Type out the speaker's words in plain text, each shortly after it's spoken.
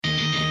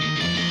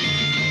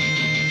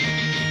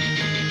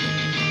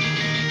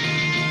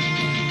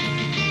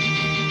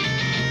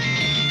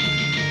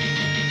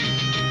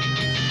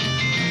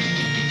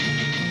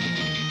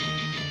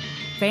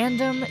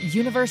Fandom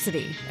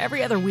University.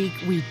 Every other week,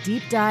 we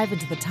deep dive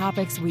into the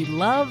topics we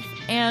love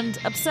and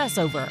obsess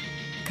over.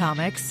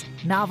 Comics,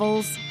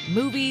 novels,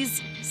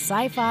 movies,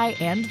 sci-fi,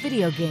 and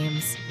video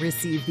games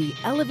receive the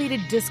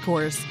elevated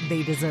discourse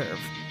they deserve.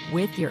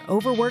 With your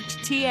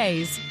overworked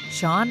TAs,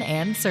 Sean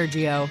and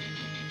Sergio.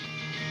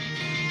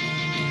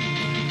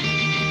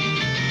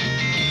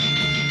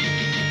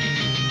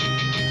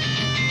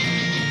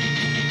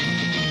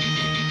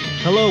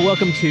 Hello,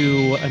 welcome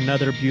to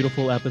another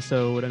beautiful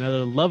episode,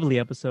 another lovely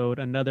episode,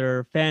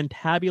 another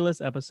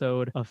fantabulous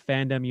episode of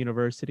Fandom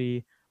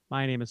University.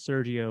 My name is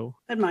Sergio.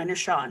 And mine is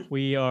Sean.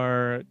 We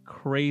are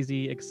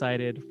crazy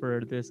excited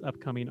for this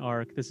upcoming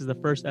arc. This is the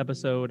first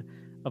episode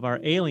of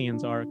our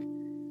Aliens arc.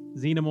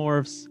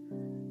 Xenomorphs,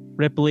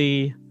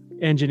 Ripley,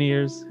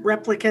 engineers,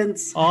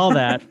 replicants, all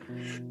that.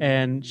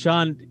 And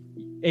Sean,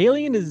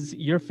 Alien is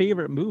your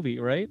favorite movie,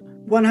 right?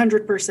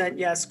 100%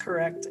 yes,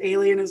 correct.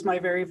 Alien is my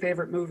very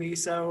favorite movie.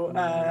 So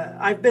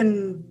I've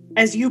been,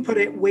 as you put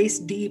it,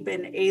 waist deep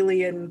in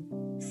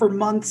Alien for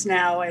months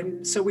now.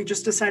 And so we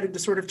just decided to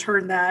sort of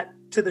turn that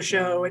to the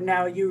show. And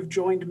now you've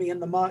joined me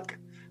in the muck.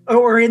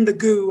 Or in the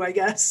goo, I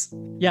guess.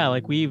 Yeah,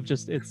 like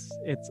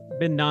it's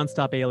been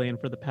nonstop Alien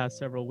for the past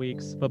several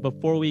weeks. But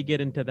before we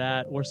get into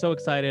that, we're so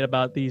excited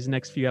about these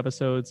next few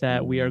episodes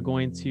that we are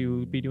going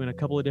to be doing a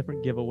couple of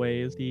different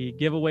giveaways. The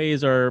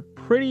giveaways are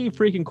pretty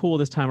freaking cool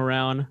this time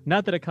around.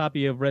 Not that a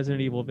copy of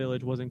Resident Evil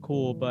Village wasn't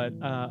cool, but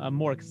I'm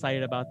more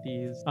excited about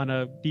these on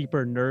a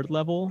deeper nerd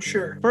level.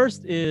 Sure.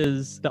 First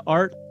is the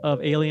Art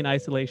of Alien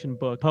Isolation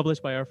book,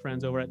 published by our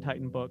friends over at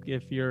Titan Book.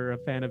 If you're a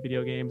fan of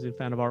video games and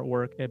fan of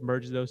artwork, it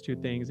merges those two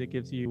things. It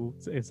gives you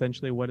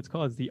essentially what it's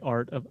called is the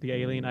art of the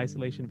Alien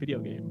Isolation video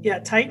game. Yeah,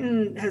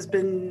 Titan has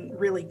been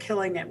really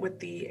killing it with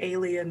the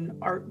Alien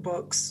art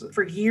books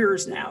for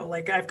years now.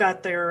 Like I've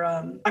got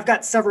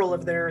several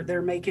of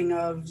their making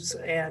ofs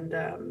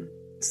and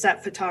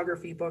set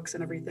photography books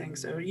and everything.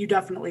 So you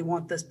definitely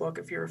want this book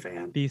if you're a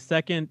fan. The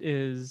second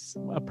is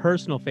a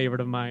personal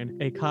favorite of mine,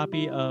 a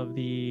copy of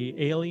the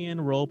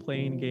Alien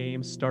role-playing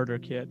game starter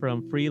kit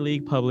from Free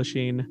League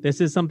Publishing.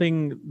 This is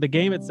something, the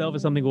game itself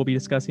is something we'll be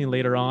discussing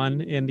later on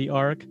in the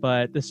arc,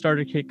 but the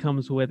starter kit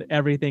comes with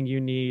everything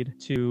you need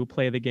to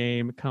play the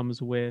game. It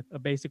comes with a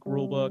basic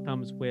rulebook,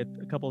 comes with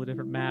a couple of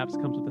different maps,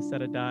 comes with a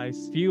set of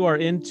dice. If you are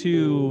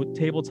into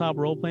tabletop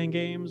role-playing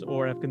games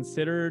or have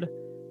considered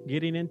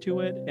getting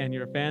into it and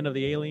you're a fan of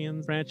the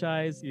Aliens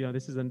franchise, you know,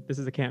 this is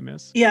a can't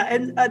miss. Yeah,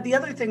 and the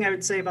other thing I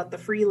would say about the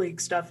Free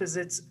League stuff is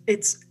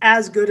it's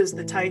as good as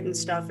the Titan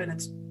stuff and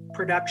its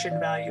production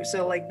value.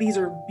 So like these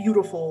are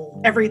beautiful.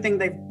 Everything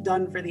they've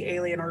done for the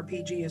Alien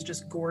RPG is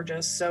just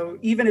gorgeous. So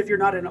even if you're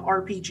not an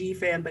RPG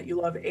fan but you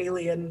love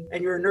Alien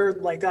and you're a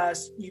nerd like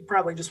us, you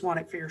probably just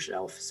want it for your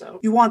shelf. So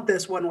you want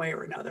this one way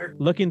or another.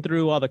 Looking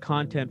through all the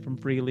content from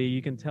Free League,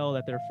 you can tell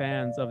that they're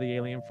fans of the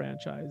Alien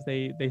franchise.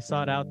 They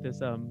sought out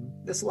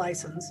this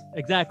license.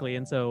 Exactly.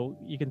 And so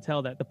you can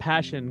tell that the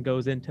passion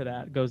goes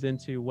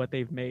into what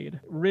they've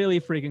made.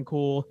 Really freaking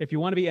cool. If you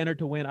want to be entered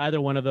to win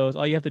either one of those,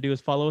 all you have to do is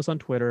follow us on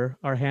Twitter.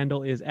 Our handle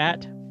is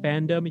at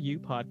FandomU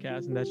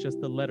Podcast, and that's just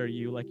the letter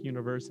U like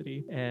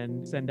university,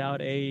 and send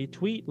out a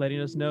tweet letting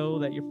us know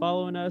that you're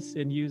following us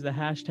and use the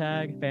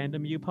hashtag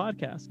FandomU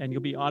Podcast, and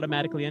you'll be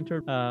automatically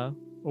entered.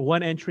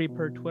 One entry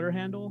per Twitter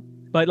handle.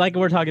 But like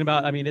we're talking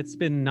about, I mean, it's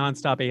been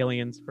nonstop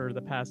Aliens for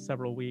the past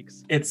several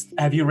weeks.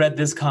 Have you read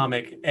this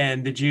comic?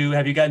 And have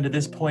you gotten to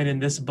this point in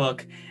this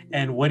book?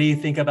 And what do you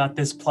think about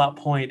this plot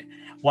point?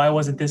 Why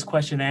wasn't this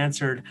question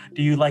answered?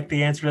 Do you like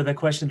the answer to the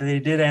question that they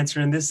did answer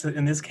in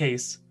this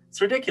case? It's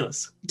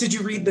ridiculous. Did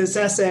you read this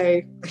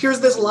essay? Here's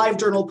this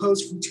LiveJournal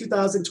post from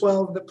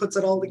 2012 that puts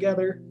it all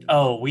together.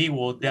 Oh, we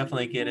will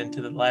definitely get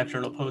into the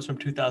LiveJournal post from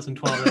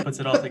 2012 that puts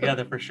it all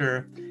together for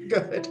sure.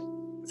 Good.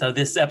 So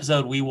this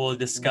episode, we will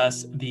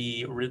discuss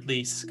the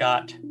Ridley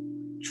Scott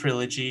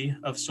trilogy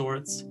of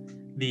sorts,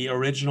 the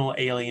original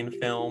Alien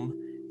film,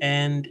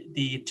 and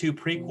the two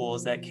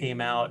prequels that came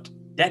out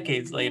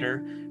decades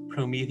later,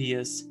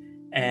 Prometheus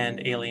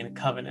and Alien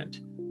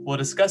Covenant. We'll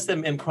discuss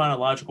them in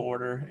chronological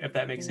order, if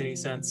that makes any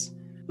sense.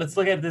 Let's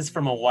look at this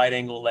from a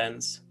wide-angle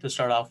lens to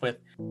start off with.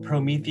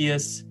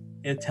 Prometheus,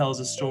 it tells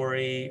a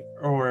story,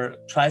 or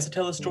tries to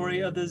tell a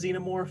story of the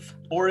xenomorph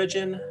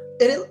origin.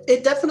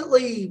 It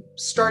definitely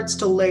starts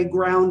to lay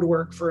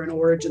groundwork for an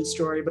origin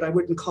story, but I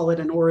wouldn't call it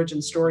an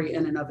origin story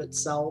in and of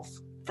itself.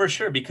 For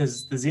sure,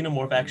 because the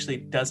xenomorph actually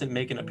doesn't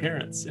make an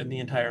appearance in the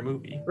entire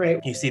movie.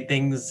 Right. You see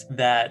things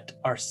that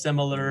are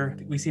similar.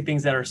 We see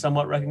things that are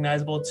somewhat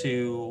recognizable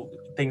to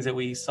things that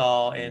we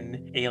saw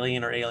in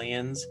Alien or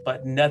Aliens,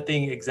 but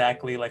nothing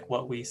exactly like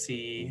what we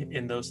see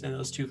in those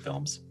two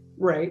films.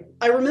 Right.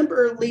 I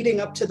remember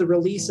leading up to the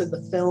release of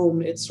the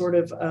film, it sort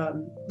of,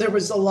 there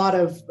was a lot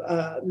of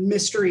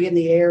mystery in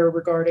the air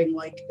regarding,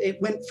 like,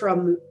 it went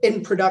from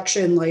in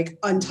production, like,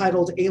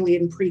 untitled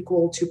Alien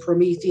prequel to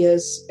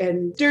Prometheus.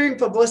 And during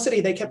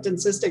publicity, they kept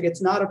insisting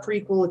it's not a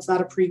prequel. It's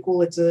not a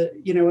prequel. It's a,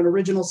 you know, an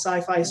original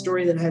sci-fi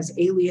story that has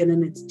alien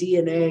in its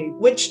DNA,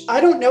 which I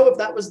don't know if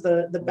that was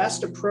the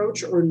best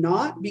approach or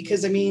not,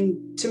 because I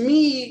mean, to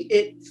me,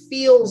 it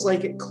feels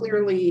like it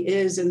clearly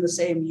is in the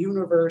same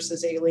universe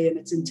as Alien.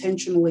 It's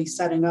intentionally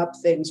setting up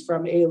things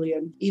from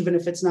Alien, even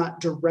if it's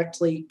not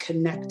directly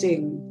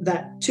connecting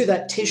that to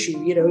that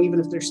tissue, you know, even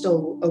if there's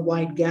still a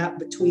wide gap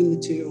between the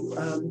two.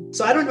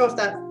 So I don't know if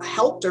that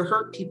helped or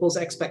hurt people's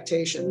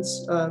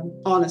expectations,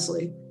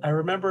 honestly. I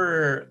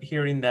remember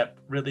hearing that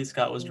Ridley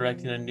Scott was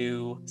directing a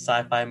new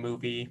sci-fi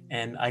movie,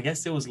 and I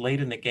guess it was late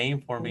in the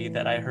game for me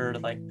that I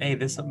heard, like, hey,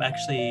 this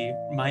actually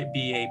might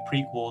be a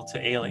prequel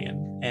to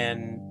Alien,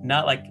 and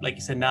not like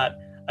you said, not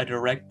a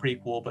direct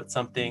prequel, but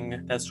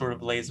something that sort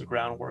of lays the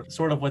groundwork,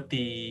 sort of what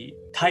the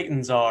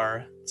Titans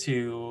are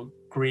to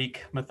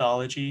Greek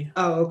mythology.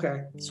 Oh,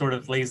 okay. Sort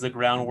of lays the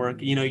groundwork.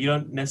 You know, you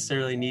don't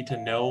necessarily need to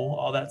know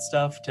all that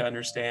stuff to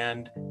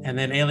understand. And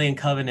then Alien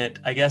Covenant,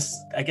 I guess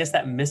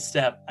that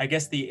misstep, I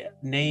guess the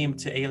name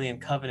to Alien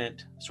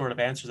Covenant sort of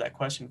answers that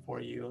question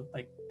for you.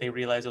 Like, they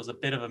realized it was a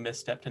bit of a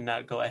misstep to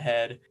not go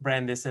ahead,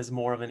 brand this as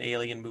more of an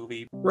alien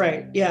movie.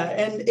 Right, yeah,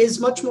 and is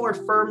much more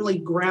firmly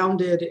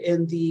grounded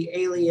in the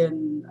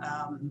alien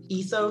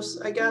ethos,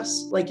 I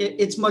guess. Like,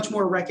 it's much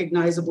more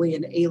recognizably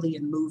an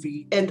alien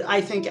movie. And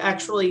I think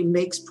actually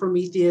makes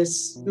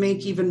Prometheus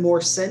make even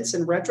more sense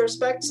in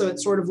retrospect. So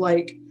it's sort of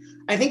like,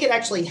 I think it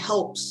actually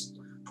helps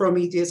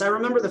Prometheus. I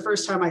remember the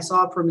first time I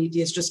saw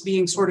Prometheus just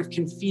being sort of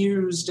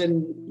confused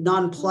and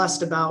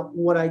nonplussed about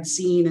what I'd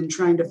seen and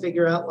trying to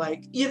figure out,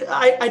 like,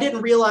 I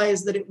didn't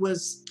realize that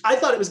I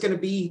thought it was going to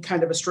be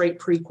kind of a straight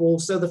prequel.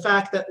 So the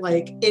fact that,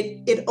 like,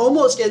 it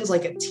almost ends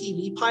like a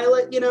TV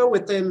pilot, you know,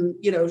 with them,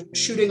 you know,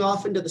 shooting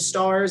off into the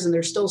stars and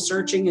they're still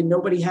searching and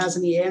nobody has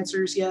any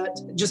answers yet.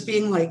 Just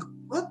being like,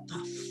 what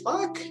the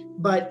fuck?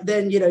 But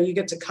then, you know, you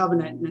get to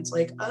Covenant and it's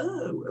like,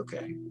 oh,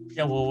 okay.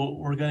 Yeah, well,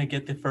 we're going to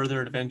get the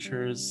further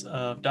adventures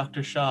of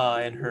Dr. Shaw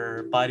and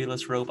her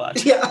bodiless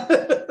robot. Yeah.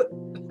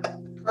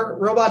 Her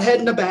robot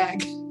head in a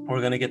bag.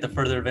 We're going to get the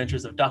further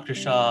adventures of Dr.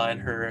 Shaw and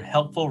her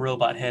helpful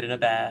robot head in a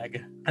bag.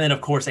 And then,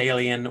 of course,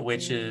 Alien,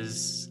 which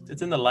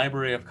it's in the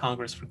Library of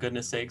Congress, for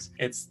goodness sakes.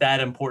 It's that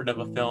important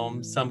of a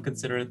film. Some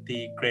consider it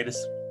the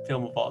greatest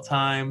film of all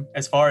time.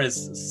 As far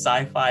as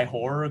sci-fi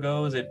horror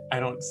goes, I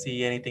don't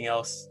see anything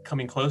else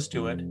coming close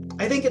to it.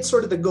 I think it's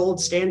sort of the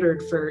gold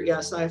standard for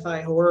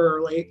sci-fi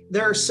horror. Like,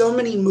 there are so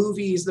many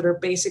movies that are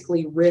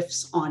basically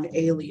riffs on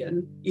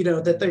Alien, you know,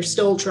 that they're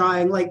still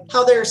trying, like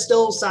how there are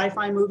still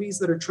sci-fi movies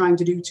that are trying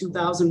to do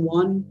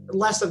 2001,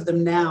 less of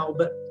them now,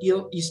 but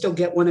you still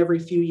get one every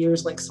few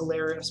years, like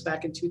Solaris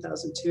back in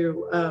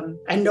 2002.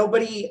 And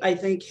nobody, I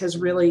think, has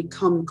really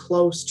come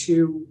close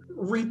to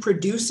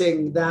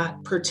reproducing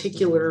that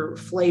particular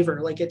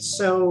flavor. Like, it's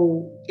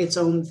so its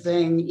own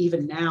thing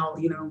even now,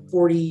 you know,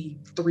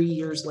 43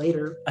 years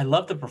later. I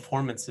love the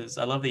performances.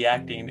 I love the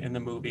acting in the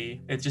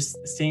movie. It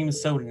just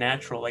seems so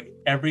natural. Like,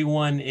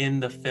 everyone in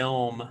the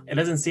film, it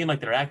doesn't seem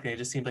like they're acting. It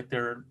just seems like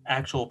they're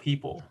actual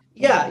people.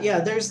 Yeah.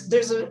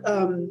 There's a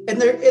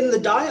and they're in the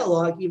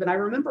dialogue. Even I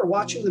remember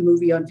watching the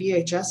movie on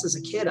VHS as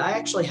a kid. I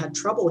actually had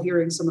trouble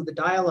hearing some of the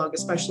dialogue,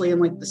 especially in,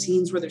 like, the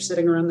scenes where they're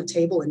sitting around the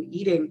table and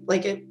eating.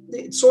 Like,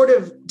 it sort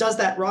of does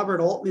that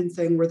Robert Altman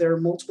thing where there are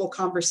multiple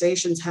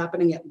conversations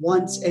happening at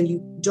once and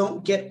you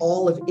don't get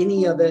all of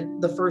any of it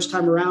the first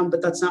time around,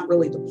 but that's not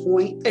really the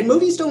point. And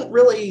movies don't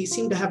really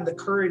seem to have the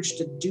courage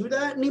to do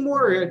that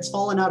anymore, or it's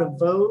fallen out of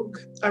vogue.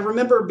 I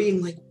remember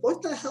being like,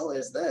 what the hell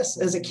is this?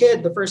 As a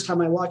kid, the first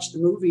time I watched the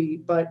movie.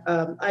 But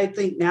I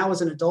think now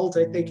as an adult,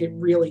 I think it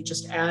really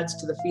just adds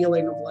to the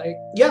feeling of, like,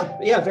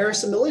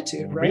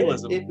 verisimilitude, right?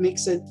 It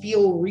makes it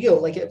feel real.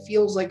 Like, it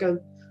feels like a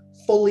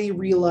fully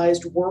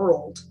realized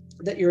world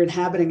that you're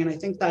inhabiting. And I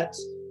think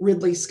that's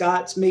Ridley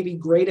Scott's maybe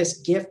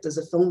greatest gift as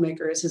a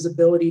filmmaker, is his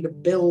ability to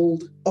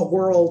build a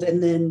world,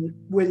 and then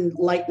when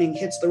lightning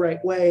hits the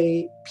right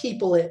way,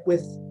 people it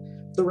with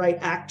the right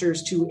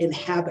actors to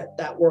inhabit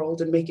that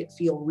world and make it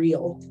feel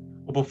real.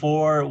 Well,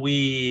 before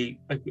we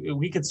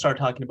could start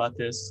talking about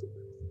this,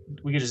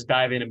 we could just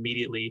dive in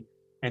immediately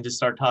and just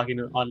start talking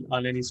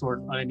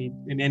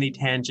in any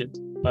tangent.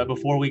 But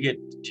before we get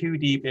too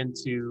deep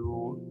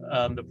into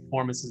the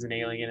performances in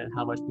Alien and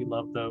how much we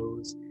love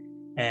those,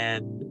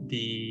 and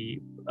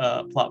the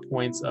plot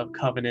points of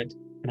Covenant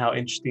and how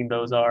interesting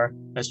those are,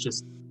 let's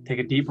just take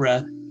a deep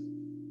breath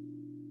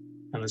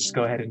and let's just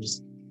go ahead and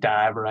just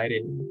dive right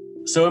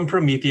in. So in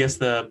Prometheus,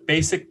 the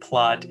basic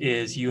plot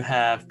is you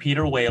have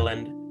Peter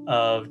Weyland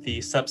of the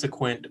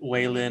subsequent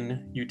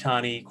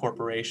Weyland-Yutani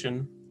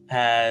Corporation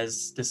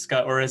has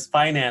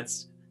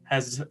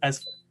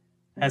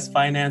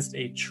financed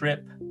a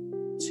trip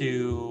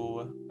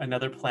to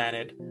another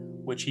planet,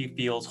 which he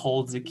feels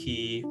holds the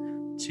key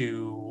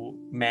to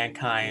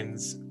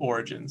mankind's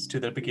origins, to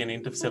the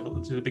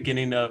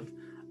beginning of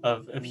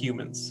of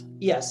humans.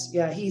 Yes,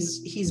 yeah,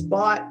 he's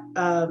bought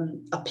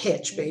a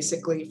pitch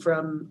basically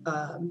from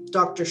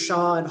Dr.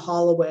 Shaw and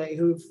Holloway,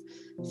 who've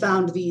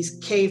found these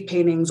cave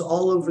paintings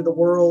all over the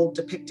world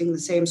depicting the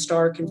same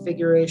star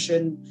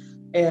configuration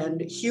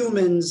and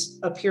humans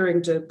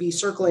appearing to be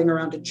circling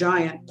around a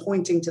giant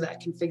pointing to that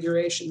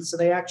configuration. So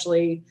they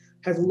actually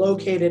have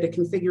located a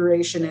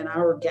configuration in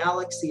our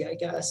galaxy, I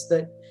guess,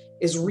 that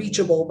is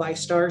reachable by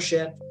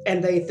Starship,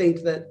 and they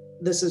think that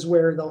this is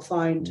where they'll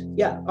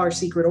find, our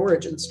secret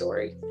origin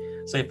story.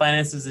 So he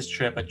finances this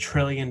trip $1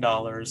 trillion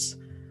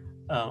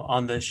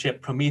on the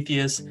ship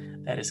Prometheus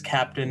that is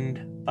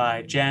captained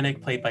by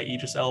Janek, played by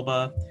Idris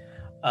Elba.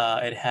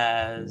 It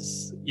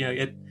has,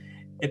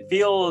 it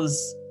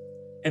feels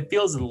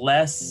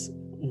less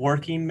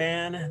working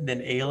man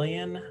than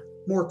Alien.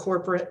 More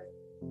corporate.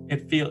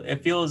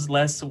 It feels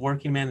less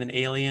working man than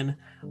Alien,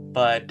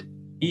 but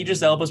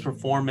Idris Elba's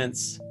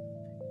performance,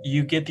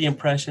 you get the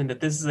impression that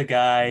this is a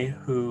guy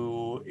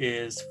who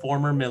is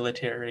former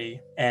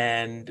military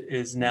and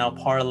is now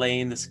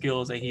parlaying the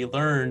skills that he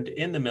learned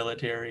in the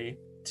military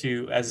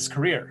as his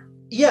career.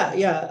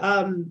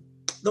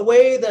 The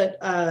way that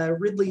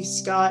Ridley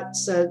Scott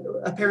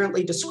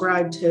apparently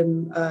described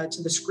him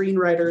to the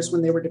screenwriters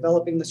when they were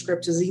developing the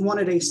script is he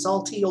wanted a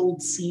salty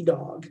old sea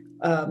dog,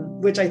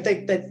 which I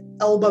think that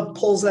Elba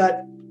pulls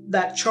that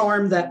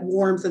charm, that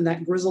warmth, and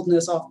that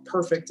grizzledness off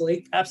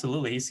perfectly.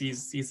 Absolutely,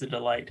 he's a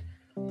delight.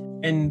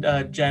 And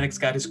Janek's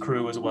got his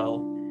crew as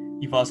well.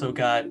 You've also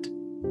got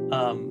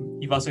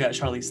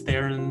Charlize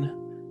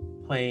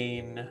Theron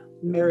playing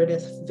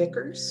Meredith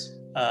Vickers.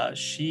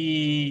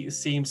 She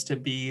seems to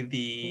be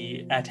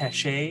the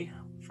attaché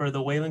for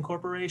the Weyland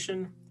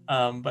Corporation,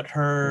 but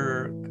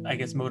her, I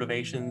guess,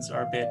 motivations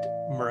are a bit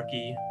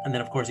murky. And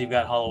then, of course, you've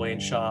got Holloway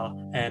and Shaw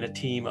and a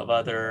team of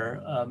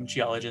other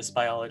geologists,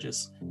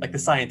 biologists, like the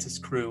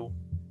scientist crew,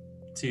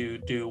 to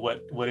do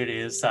what it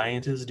is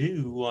scientists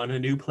do on a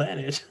new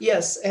planet.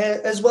 Yes,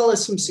 as well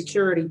as some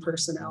security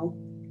personnel.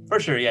 For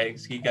sure, yeah,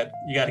 you got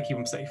to keep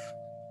them safe.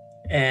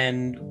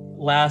 And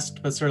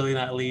last but certainly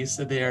not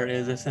least, there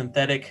is an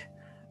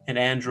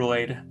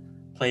android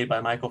played by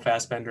Michael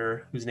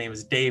Fassbender, whose name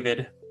is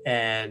David.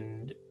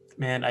 And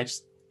man,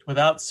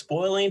 without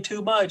spoiling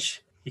too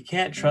much, you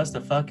can't trust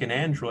a fucking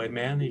android,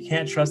 man. You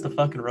can't trust a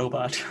fucking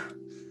robot.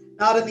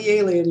 Not in the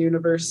Alien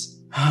universe.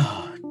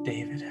 Oh,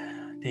 David.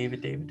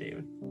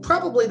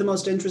 Probably the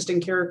most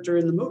interesting character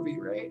in the movie,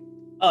 right?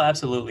 Oh,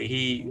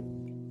 absolutely.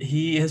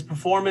 His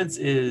performance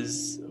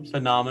is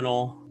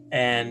phenomenal,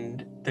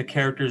 and the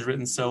character is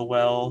written so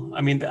well. I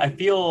mean, I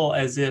feel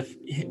as if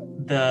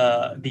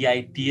the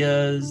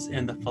ideas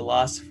and the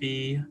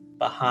philosophy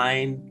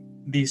behind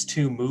these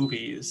two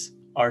movies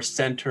are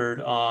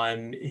centered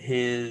on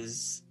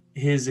his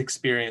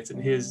experience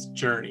and his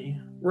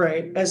journey.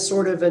 Right, as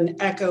sort of an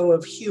echo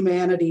of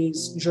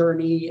humanity's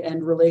journey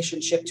and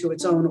relationship to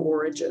its own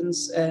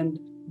origins. And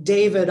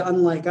David,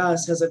 unlike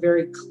us, has a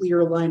very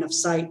clear line of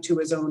sight to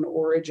his own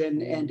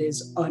origin and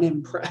is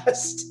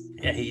unimpressed.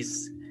 Yeah, he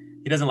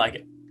doesn't like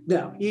it.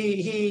 No,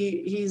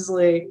 he's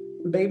like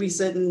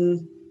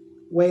babysitting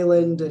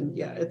Weyland, and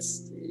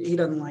he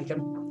doesn't like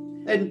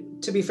him.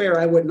 And to be fair,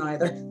 I wouldn't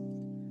either.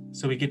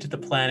 So we get to the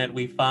planet,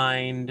 we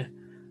find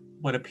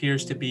what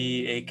appears to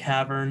be a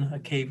cavern, a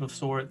cave of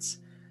sorts.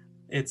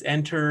 It's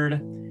entered.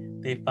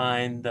 They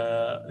find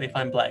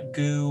black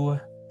goo.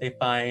 They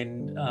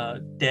find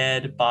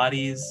dead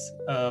bodies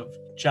of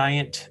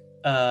giant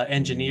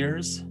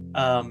engineers.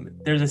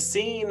 There's a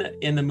scene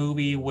in the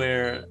movie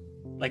where,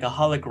 like, a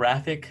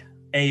holographic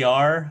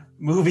AR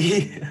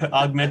movie,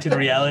 augmented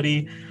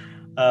reality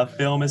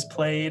film is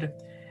played,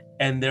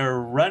 and they're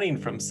running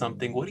from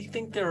something. What do you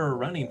think they were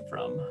running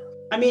from?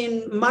 I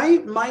mean,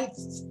 my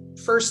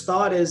first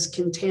thought is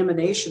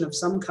contamination of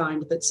some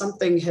kind, that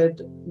something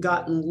had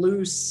gotten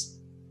loose,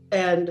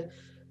 and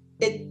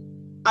I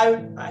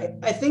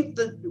think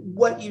that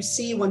what you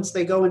see once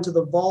they go into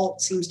the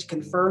vault seems to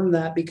confirm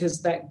that,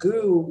 because that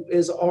goo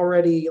is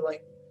already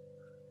like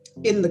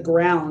in the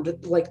ground,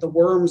 like the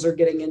worms are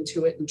getting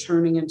into it and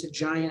turning into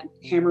giant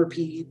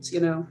hammerpedes,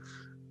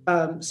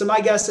 so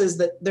my guess is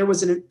that there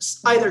was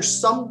either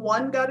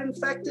someone got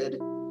infected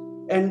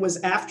and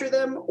was after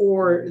them,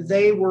 or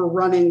they were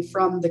running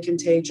from the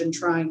contagion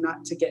trying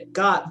not to get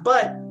got.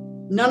 But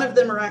none of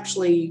them are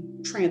actually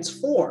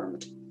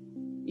transformed,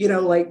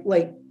 like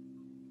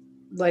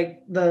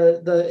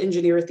the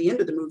engineer at the end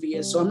of the movie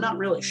is. So I'm not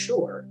really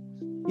sure.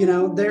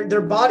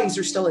 Their bodies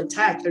are still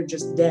intact, they're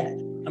just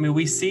dead. I mean,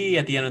 we see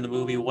at the end of the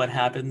movie what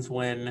happens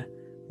when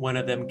one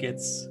of them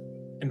gets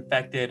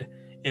infected.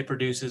 It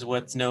produces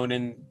what's known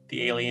in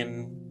the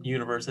Alien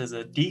universe as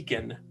a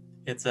deacon.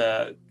 It's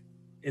a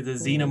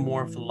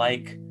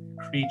xenomorph-like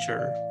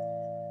creature.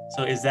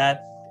 So is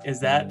that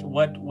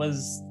what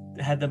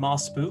had them all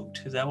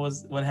spooked? Is that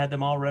what had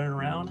them all running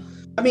around?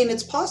 I mean,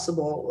 it's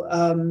possible.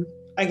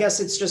 I guess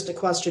it's just a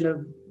question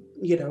of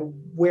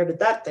where did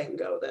that thing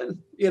go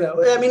then?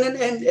 I mean,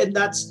 and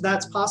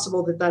that's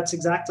possible that's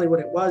exactly what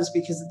it was,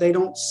 because they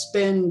don't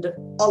spend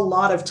a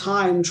lot of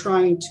time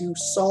trying to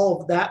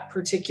solve that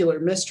particular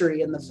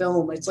mystery in the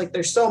film. It's like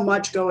there's so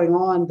much going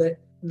on that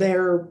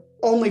they're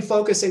only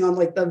focusing on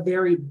like the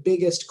very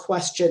biggest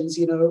questions,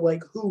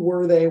 like who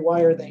were they, why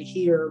are they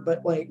here,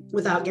 but like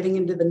without getting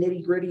into the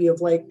nitty gritty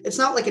of like, it's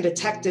not like a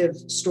detective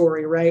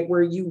story, right,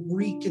 where you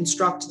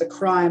reconstruct the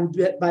crime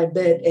bit by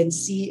bit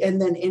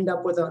and then end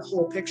up with a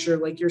whole picture.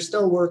 Like you're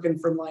still working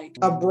from like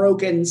a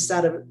broken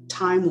set of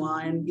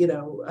timeline,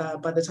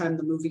 by the time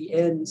the movie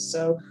ends.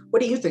 So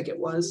what do you think it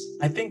was?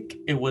 I think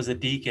it was a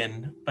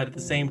deacon, but at the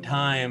same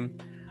time,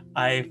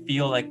 I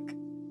feel like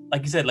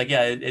you said,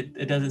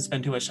 it doesn't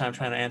spend too much time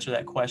trying to answer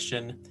that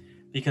question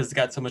because it's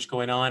got so much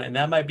going on. And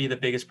that might be the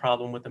biggest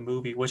problem with the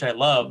movie, which I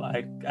love.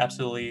 I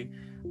absolutely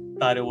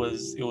thought it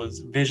was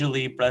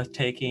visually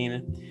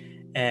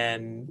breathtaking,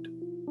 and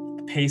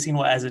pacing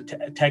wise,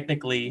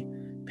 technically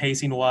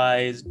pacing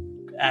wise,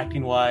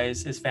 acting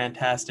wise is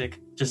fantastic.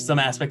 Just some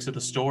aspects of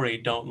the story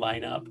don't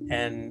line up.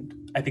 And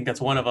I think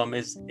that's one of them.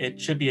 Is it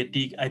should be a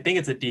deacon. I think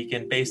it's a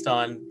deacon based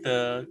on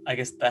the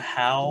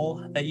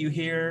howl that you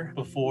hear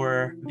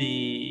before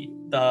the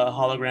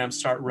holograms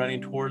start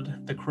running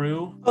toward the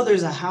crew. Oh,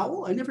 there's a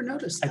howl? I never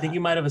noticed that. I think you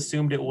might have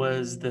assumed it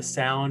was the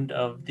sound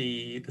of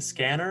the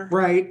scanner,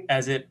 right,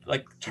 as it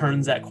like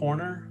turns that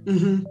corner.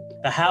 Mm-hmm.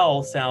 The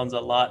howl sounds a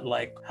lot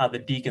like how the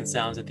deacon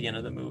sounds at the end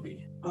of the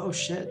movie. Oh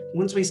shit.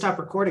 Once we stop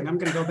recording, I'm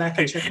going to go back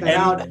and check that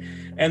out.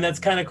 And that's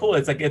kind of cool.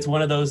 It's like, it's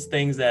one of those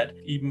things that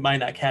you might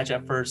not catch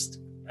at first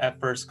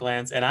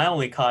glance. And I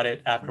only caught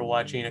it after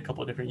watching a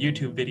couple of different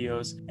YouTube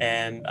videos,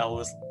 and I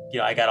was,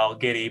 I got all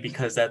giddy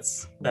because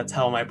that's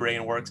how my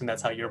brain works, and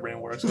that's how your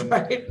brain works when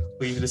right.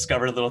 we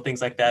discover little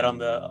things like that on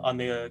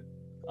the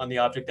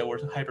object that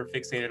we're hyper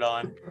fixated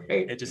on.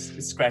 Right. It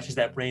scratches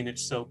that brain.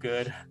 It's so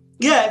good.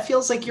 Yeah, it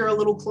feels like you're a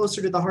little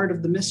closer to the heart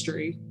of the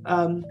mystery.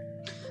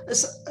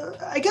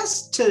 I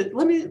guess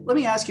let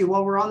me ask you,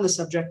 while we're on the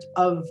subject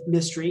of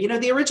mystery,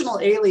 the original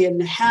Alien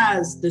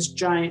has this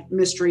giant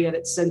mystery at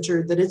its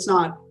center that it's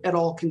not at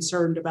all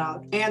concerned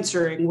about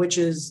answering, which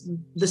is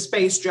the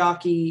space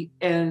jockey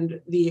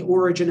and the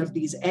origin of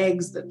these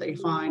eggs that they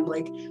find.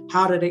 Like,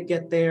 how did it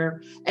get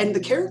there? And the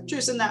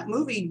characters in that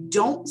movie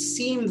don't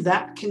seem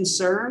that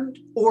concerned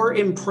or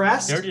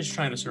impressed. They're just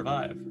trying to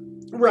survive.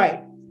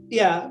 Right.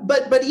 Yeah,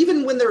 but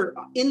even when they're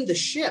in the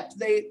ship,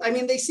 they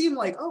seem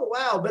like, oh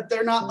wow, but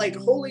they're not like,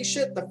 holy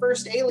shit, the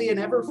first alien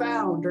ever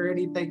found or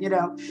anything,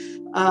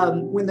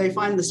 when they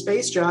find the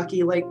space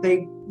jockey, like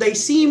they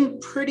seem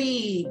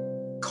pretty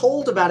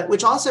cold about it,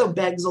 which also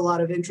begs a lot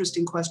of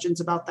interesting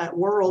questions about that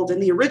world in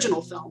the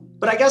original film.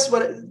 But I guess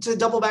to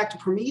double back to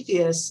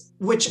Prometheus,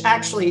 which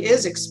actually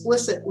is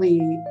explicitly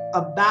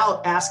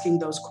about asking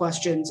those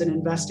questions and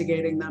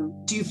investigating them,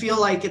 do you feel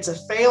like it's a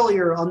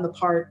failure on the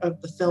part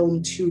of the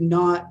film to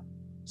not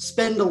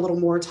spend a little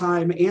more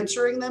time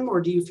answering them? Or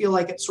do you feel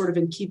like it's sort of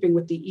in keeping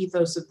with the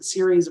ethos of the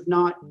series of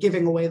not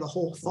giving away the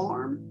whole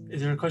farm?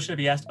 Is there a question to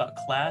be asked about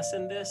class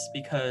in this?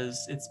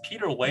 Because it's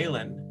Peter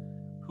Whalen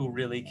who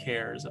really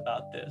cares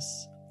about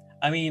this.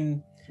 I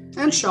mean,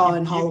 and Shaw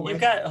and Holloway.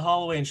 You've got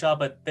Holloway and Shaw,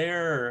 but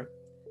they're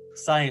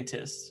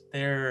scientists.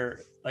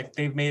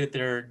 They've made it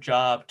their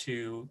job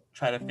to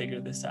try to figure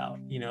this out.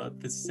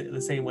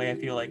 The same way I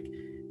feel like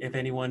if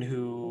anyone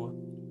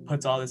who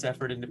puts all this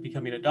effort into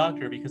becoming a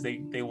doctor because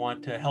they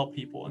want to help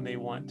people and they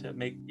want to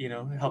make,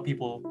 help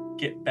people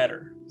get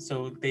better.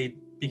 So they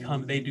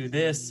do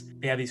this,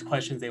 they have these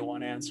questions they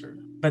want answered,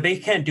 but they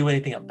can't do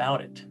anything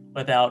about it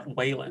without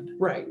Wayland,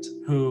 right?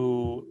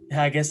 Who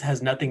I guess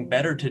has nothing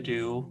better to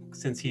do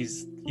since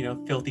he's,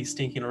 filthy,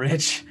 stinking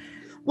rich.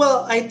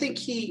 Well, I think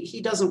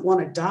he doesn't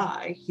want to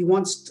die. He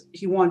wants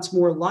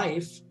more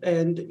life,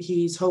 and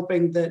he's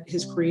hoping that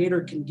his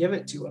creator can give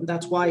it to him.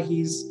 That's why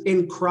he's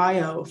in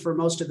cryo for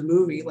most of the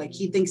movie. Like,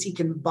 he thinks he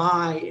can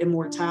buy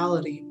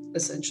immortality,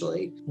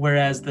 essentially.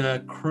 Whereas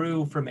the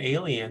crew from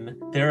Alien,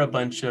 they're a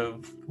bunch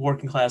of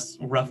working class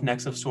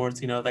roughnecks of sorts.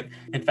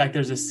 In fact,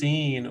 there's a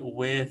scene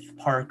with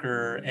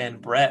Parker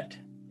and Brett.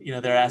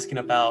 They're asking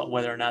about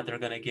whether or not they're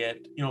going to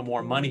get,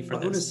 more money for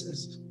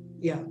bonuses. This.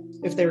 Yeah,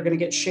 if they were going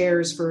to get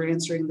shares for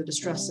answering the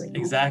distress signal.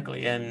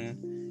 Exactly, and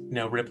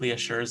Ripley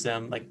assures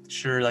them,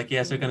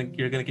 yes, you're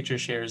gonna get your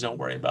shares. Don't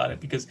worry about it,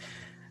 because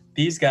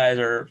these guys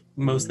are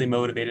mostly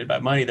motivated by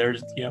money.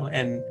 There's,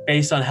 and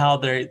based on how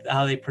they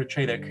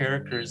portray their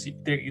characters,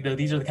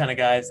 these are the kind of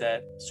guys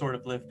that sort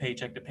of live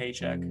paycheck to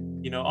paycheck.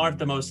 Aren't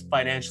the most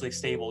financially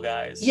stable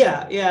guys.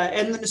 Yeah,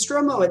 and the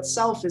Nostromo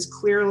itself is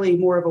clearly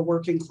more of a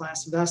working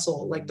class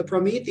vessel. Like, the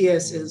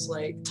Prometheus is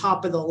like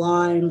top of the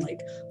line,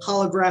 like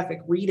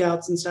holographic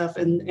readouts and stuff,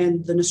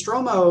 and the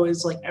Nostromo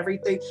is like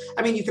everything.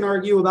 I mean, you can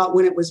argue about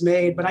when it was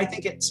made, but I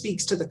think it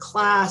speaks to the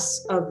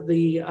class of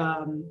the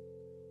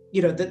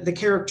the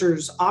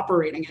characters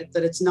operating it,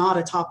 that it's not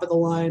a top of the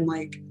line,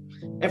 like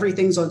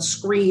everything's on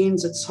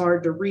screens, it's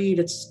hard to read,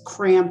 it's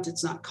cramped,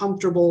 it's not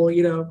comfortable,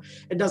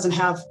 it doesn't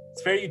have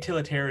It's very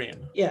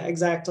utilitarian. Yeah,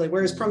 exactly.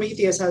 Whereas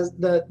Prometheus has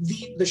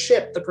the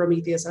ship, the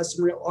Prometheus has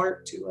some real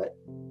art to it.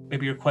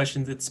 Maybe your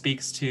questions, it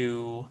speaks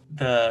to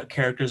the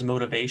character's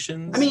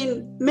motivations. I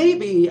mean,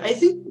 maybe. I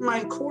think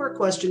my core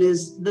question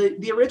is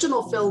the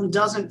original film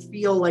doesn't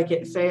feel like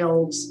it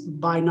fails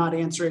by not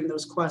answering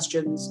those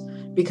questions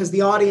because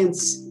the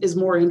audience is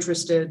more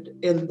interested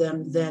in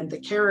them than the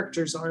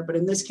characters are. But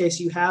in this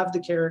case, you have the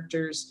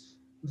characters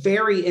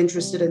very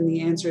interested in the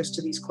answers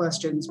to these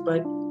questions,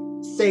 but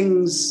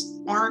things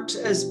aren't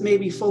as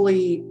maybe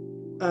fully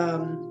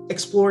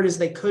explored as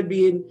they could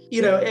be. And,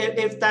 you know,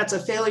 if that's a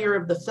failure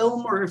of the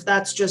film or if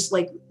that's just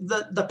like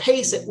the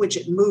pace at which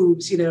it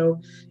moves, you know,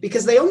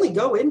 because they only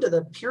go into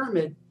the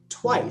pyramid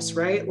twice,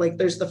 right? Like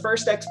there's the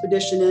first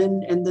expedition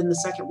in and then the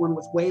second one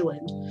with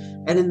Wayland.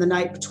 And in the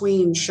night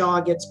between,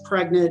 Shaw gets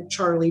pregnant,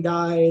 Charlie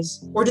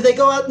dies. Or do they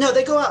go out? No,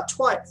 they go out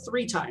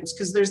three times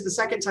because there's the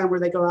second time where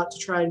they go out to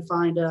try and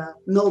find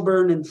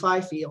Milburn and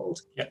Fifield.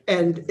 Yep.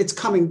 And it's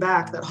coming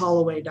back that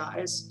Holloway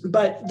dies.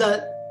 But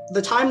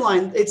the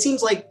timeline, it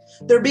seems like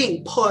they're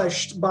being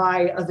pushed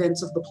by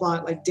events of the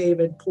plot, like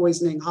David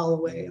poisoning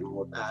Holloway and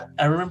all of that.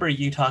 I remember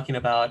you talking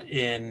about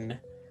in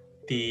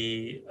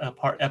the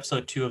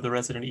episode 2 of the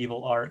Resident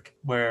Evil arc,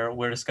 where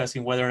we're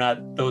discussing whether or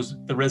not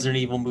the Resident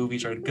Evil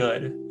movies are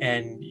good,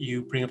 and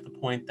you bring up the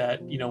point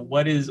that, you know,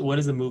 what is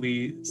the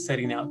movie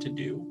setting out to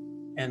do?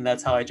 And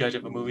that's how I judge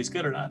if a movie's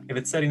good or not. If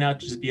it's setting out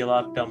to just be a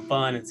lot of dumb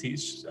fun and see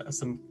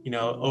some, you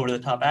know,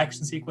 over-the-top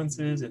action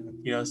sequences and,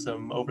 you know,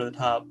 some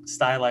over-the-top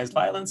stylized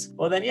violence,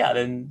 well then, yeah,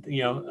 then,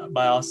 you know,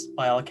 by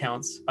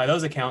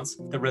those accounts,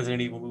 the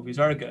Resident Evil movies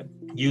are good.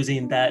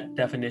 Using that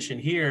definition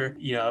here,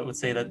 you know, I would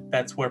say that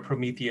that's where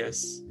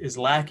Prometheus is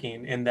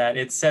lacking, in that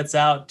it sets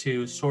out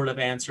to sort of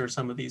answer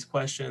some of these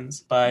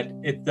questions, but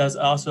it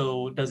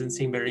doesn't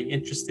seem very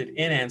interested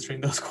in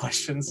answering those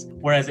questions.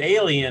 Whereas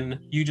Alien,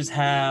 you just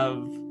have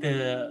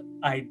the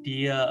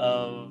idea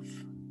of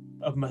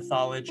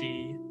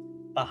mythology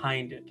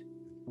behind it.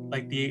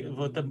 Like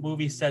what the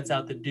movie sets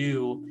out to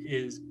do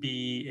is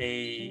be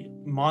a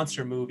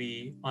monster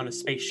movie on a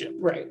spaceship.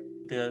 Right.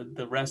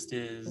 The rest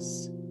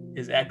is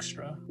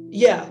extra.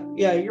 Yeah,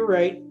 you're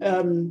right.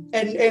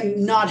 And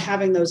not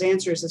having those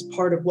answers is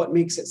part of what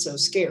makes it so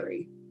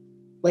scary.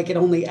 Like it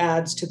only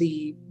adds to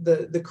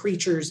the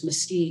creature's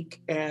mystique,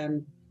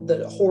 and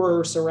the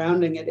horror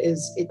surrounding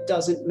it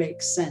doesn't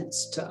make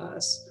sense to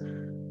us.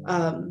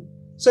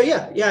 So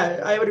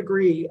yeah, I would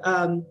agree.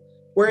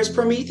 Whereas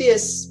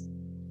Prometheus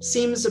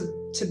seems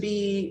to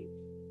be,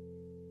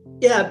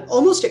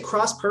 almost at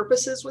cross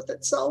purposes with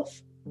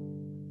itself,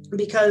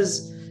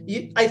 because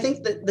I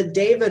think that the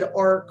David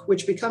arc,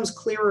 which becomes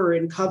clearer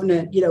in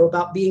Covenant, you know,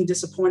 about being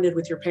disappointed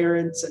with your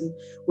parents and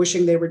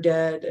wishing they were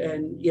dead,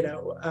 and, you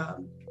know,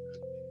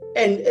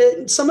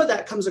 and some of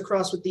that comes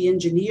across with the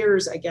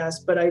engineers, I guess,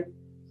 but I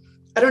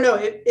don't know.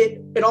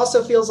 It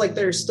also feels like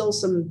there's still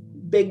some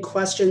big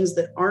questions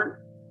that aren't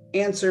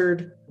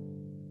answered,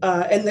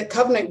 and that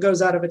Covenant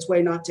goes out of its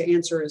way not to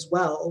answer as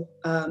well.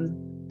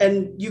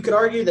 And you could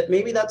argue that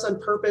maybe that's on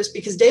purpose,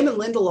 because Damon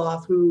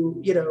Lindelof, who,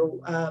 you know,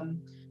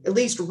 at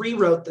least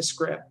rewrote the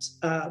script,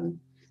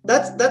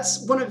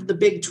 that's one of the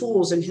big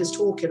tools in his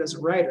toolkit as a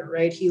writer,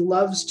 right? He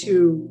loves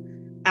to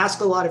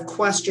ask a lot of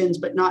questions,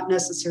 but not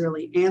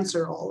necessarily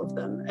answer all of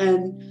them.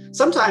 And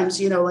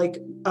sometimes, you know, like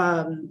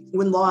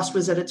when Lost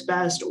was at its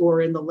best,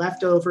 or in The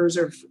Leftovers,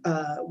 or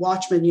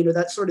Watchmen, you know,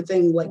 that sort of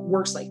thing like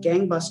works like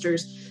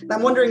gangbusters. And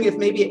I'm wondering if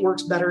maybe it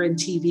works better in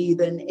TV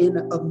than in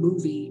a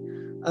movie,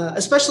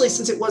 especially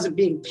since it wasn't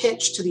being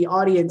pitched to the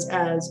audience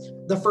as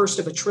the first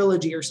of a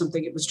trilogy or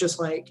something. It was just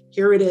like,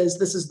 here it is,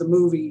 this is the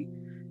movie.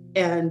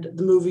 And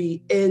the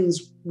movie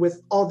ends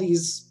with all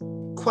these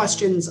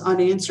questions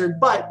unanswered,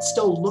 but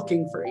still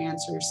looking for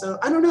answers. So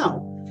I don't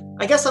know.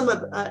 I guess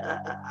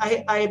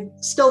I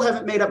still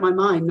haven't made up my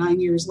mind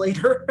 9 years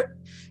later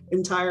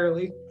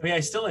entirely. I mean, I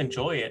still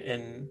enjoy it.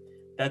 And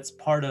that's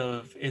part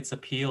of its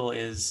appeal,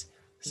 is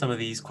some of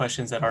these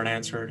questions that aren't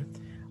answered.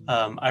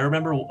 I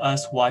remember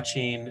us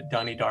watching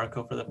Donnie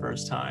Darko for the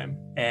first time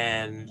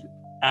and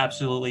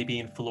absolutely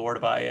being floored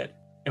by it.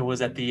 It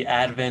was at the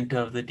advent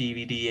of the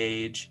DVD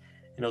age,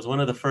 and it was one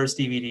of the first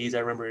DVDs I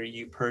remember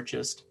you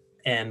purchased,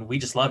 and we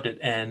just loved it.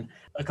 And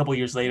a couple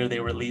years later, they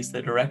released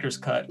the director's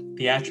cut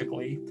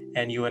theatrically,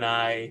 and you and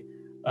I,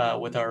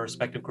 with our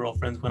respective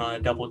girlfriends, went on a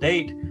double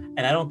date, and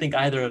I don't think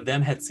either of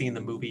them had seen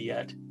the movie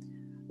yet.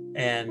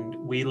 And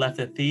we left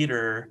the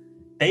theater.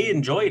 They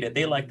enjoyed it.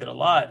 They liked it a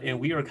lot, and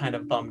we were kind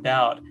of bummed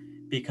out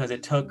because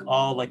it took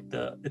all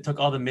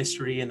the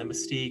mystery and the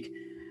mystique,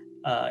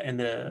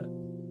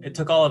 it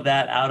took all of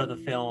that out of the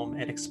film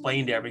and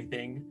explained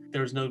everything.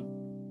 There was no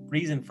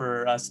reason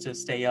for us to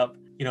stay up,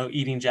 you know,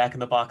 eating Jack in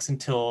the Box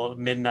until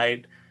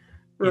midnight,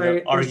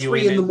 right? Know,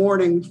 arguing 3 in the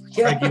morning,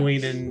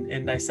 arguing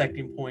and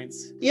dissecting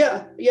points.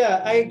 Yeah,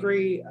 I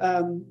agree.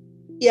 And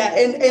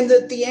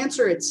the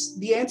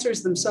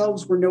answers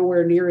themselves were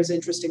nowhere near as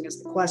interesting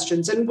as the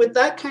questions. And with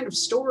that kind of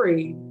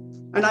story,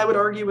 and I would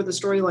argue with a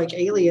story like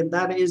Alien,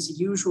 that is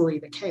usually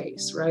the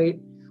case, right?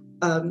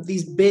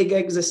 These big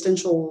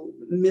existential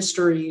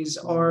mysteries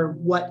are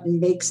what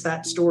makes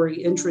that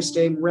story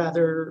interesting,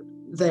 rather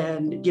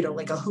than,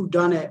 like a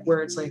whodunit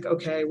where it's like,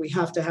 okay, we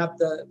have to have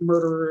the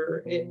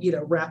murderer,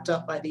 wrapped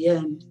up by the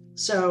end.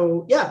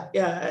 So yeah,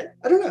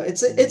 I don't know.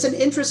 It's an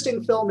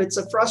interesting film. It's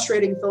a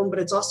frustrating film, but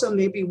it's also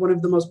maybe one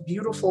of the most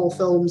beautiful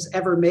films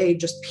ever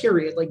made, just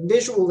period. Like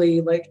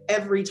visually, like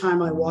every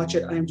time I watch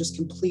it, I am just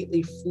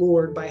completely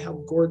floored by how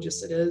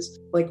gorgeous it is.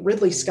 Like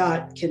Ridley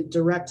Scott can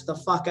direct the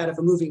fuck out of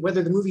a movie.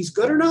 Whether the movie's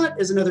good or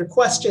not is another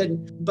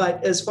question.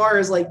 But as far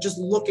as like just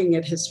looking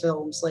at his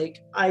films,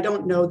 like I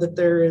don't know that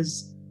there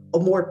is a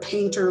more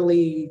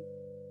painterly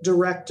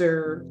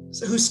director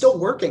who's still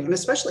working, and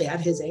especially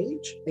at his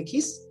age. Like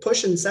he's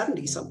pushing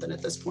 70 something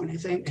at this point, I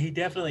think. He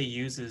definitely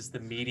uses the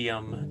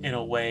medium in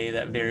a way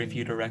that very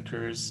few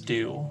directors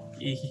do.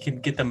 He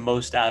can get the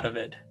most out of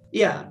it.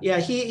 Yeah,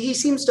 he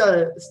seems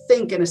to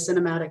think in a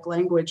cinematic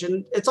language.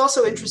 And it's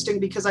also interesting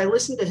because I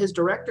listened to his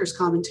director's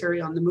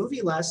commentary on the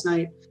movie last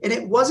night, and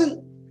it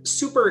wasn't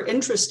super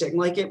interesting.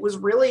 Like it was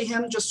really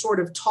him just sort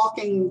of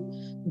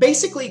talking,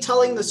 basically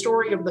telling the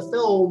story of the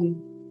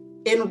film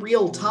in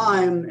real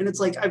time. And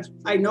it's like,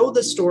 I know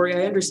the story,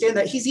 I understand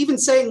that. He's even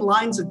saying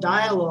lines of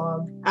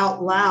dialogue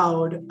out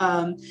loud.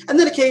 And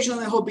then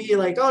occasionally he'll be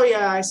like, oh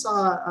yeah, I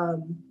saw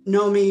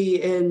Nomi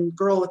in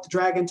Girl with the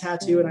Dragon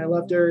Tattoo and I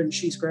loved her and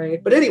she's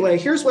great. But anyway,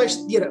 here's why,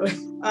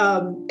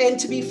 and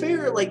to be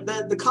fair, like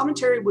the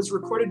commentary was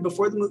recorded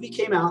before the movie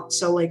came out.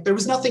 So like there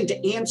was nothing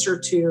to answer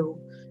to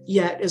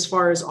yet as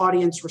far as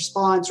audience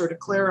response or to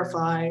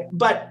clarify.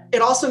 But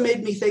it also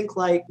made me think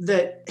like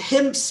that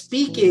him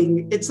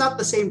speaking, it's not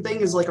the same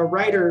thing as like a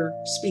writer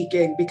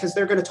speaking, because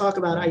they're going to talk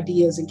about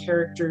ideas and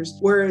characters.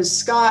 Whereas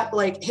Scott,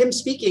 like him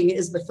speaking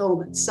is the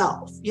film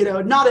itself.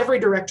 Not every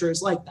director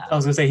is like that. I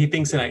was going to say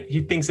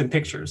he thinks in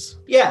pictures.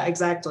 Yeah,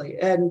 exactly.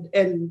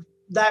 And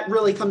that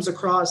really comes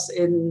across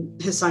in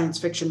his science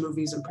fiction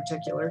movies in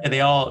particular. And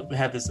they all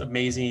have this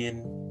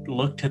amazing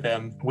look to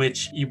them,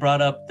 which you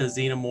brought up the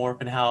xenomorph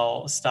and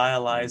how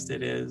stylized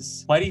it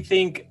is. Why do you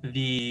think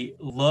the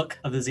look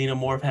of the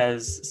xenomorph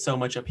has so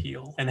much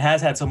appeal and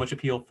has had so much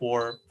appeal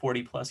for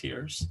 40 plus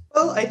years?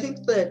 Well, I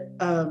think that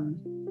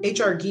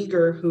H.R.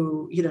 Giger,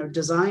 who,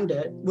 designed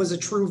it, was a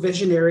true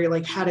visionary,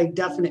 like had a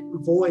definite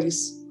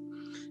voice.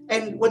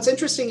 And what's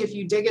interesting, if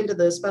you dig into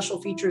the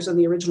special features on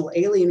the original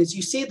Alien, is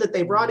you see that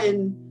they brought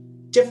in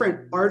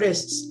different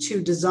artists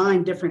to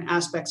design different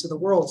aspects of the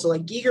world. So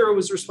like Giger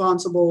was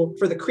responsible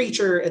for the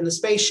creature and the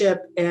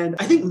spaceship. And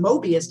I think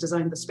Mobius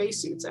designed the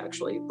spacesuits,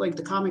 actually, like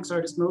the comics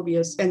artist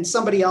Mobius, and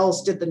somebody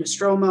else did the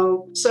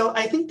Nostromo. So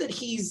I think that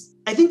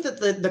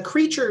the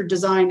creature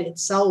design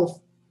itself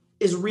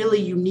is really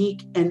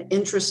unique and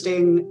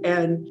interesting,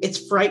 and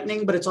it's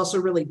frightening, but it's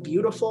also really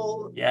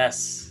beautiful.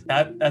 Yes,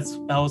 that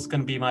was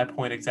going to be my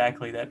point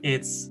exactly, that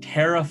it's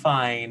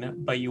terrifying,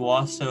 but you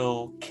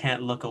also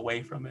can't look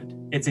away from it.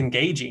 It's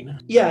engaging.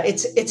 Yeah,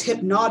 it's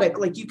hypnotic.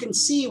 Like you can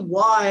see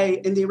why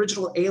in the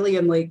original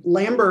Alien, like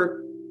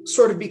Lambert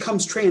sort of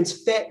becomes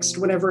transfixed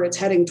whenever it's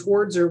heading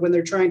towards her when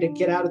they're trying to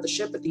get out of the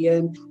ship at the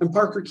end, and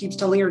Parker keeps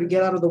telling her to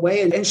get out of the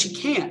way, and she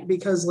can't,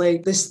 because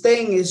like this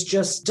thing is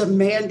just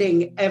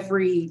demanding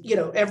every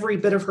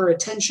bit of her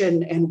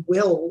attention and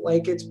will.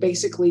 Like it's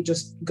basically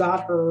just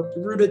got her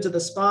rooted to the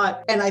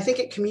spot. And I think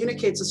it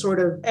communicates a sort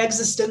of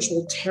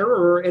existential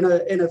terror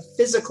in a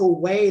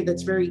physical way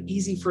that's very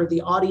easy for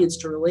the audience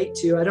to relate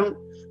to. I don't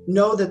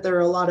know that there are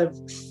a lot of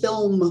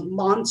film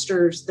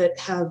monsters that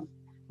have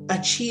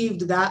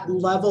achieved that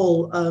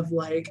level of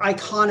like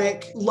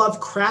iconic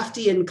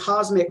Lovecraftian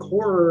cosmic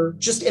horror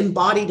just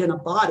embodied in a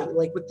body,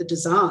 like with the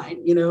design.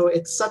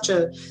 It's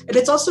and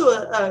it's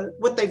also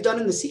what they've done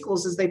in the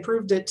sequels is they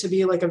proved it to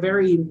be like a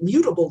very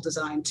mutable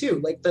design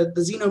too. Like the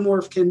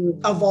xenomorph can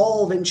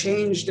evolve and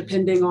change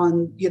depending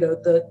on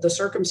the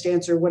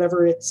circumstance or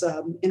whatever it's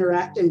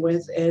interacting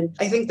with. And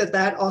I think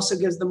that also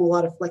gives them a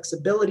lot of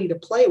flexibility to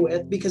play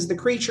with, because the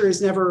creature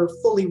is never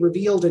fully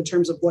revealed in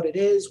terms of what it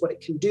is, what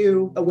it can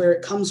do, where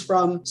it comes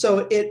from.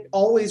 So it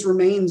always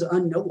remains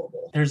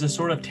unknowable. There's a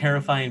sort of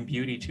terrifying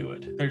beauty to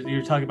it.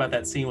 You're talking about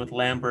that scene with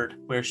Lambert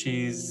where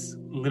she's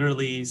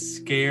literally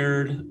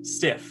scared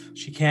stiff.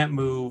 She can't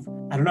move.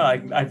 I don't know.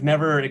 I've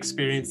never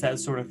experienced that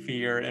sort of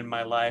fear in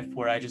my life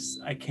where I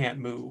can't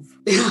move.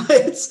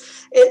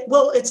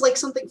 It's like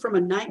something from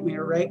a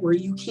nightmare, right? Where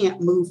you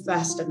can't move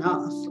fast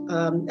enough.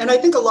 And I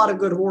think a lot of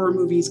good horror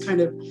movies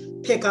kind of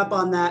pick up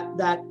on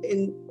that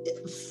in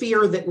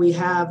fear that we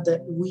have,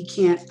 that we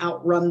can't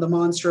outrun the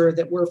monster,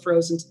 that we're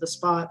frozen to the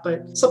spot.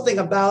 But something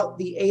about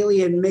the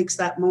Alien makes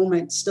that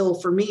moment still,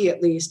 for me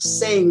at least,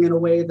 sing in a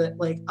way that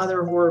like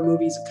other horror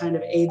movies have kind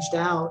of aged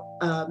out.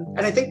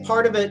 And I think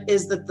part of it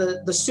is that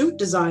the suit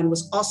design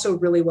was also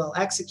really well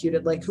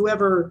executed. Like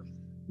whoever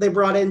they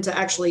brought in to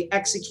actually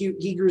execute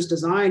Giger's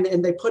design,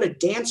 and they put a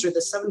dancer, the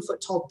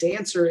 7-foot-tall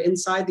dancer,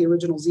 inside the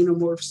original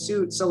xenomorph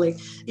suit. So like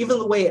even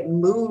the way it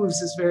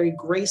moves is very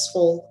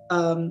graceful.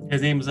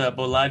 His name's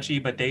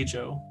Bolaji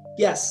Badejo.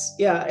 Yes,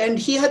 yeah, and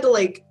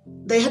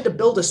they had to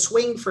build a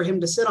swing for him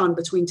to sit on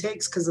between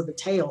takes because of the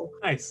tail.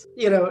 Nice.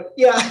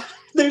 Yeah.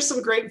 There's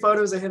some great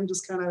photos of him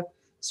just kind of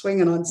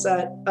swinging on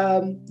set.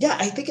 Yeah,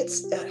 I think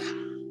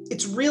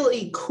it's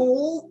really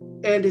cool,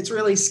 and it's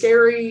really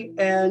scary,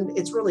 and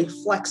it's really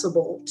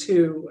flexible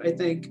too, I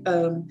think,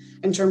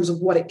 in terms of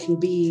what it can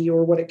be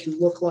or what it can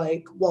look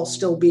like while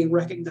still being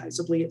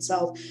recognizably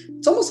itself.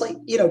 It's almost like,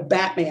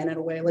 Batman in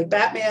a way. Like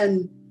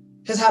Batman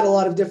has had a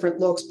lot of different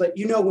looks, but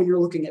when you're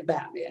looking at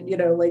Batman,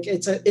 like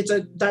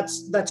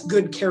that's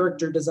good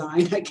character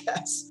design, I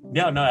guess.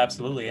 Yeah, no,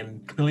 absolutely.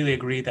 And completely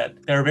agree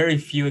that there are very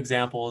few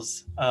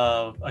examples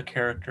of a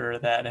character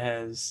that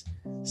has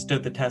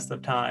stood the test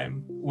of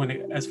time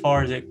as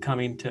far as it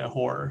coming to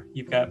horror.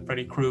 You've got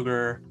Freddy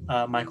Krueger,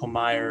 Michael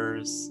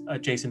Myers,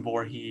 Jason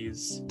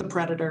Voorhees. The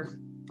Predator.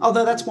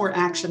 Although that's more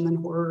action than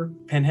horror.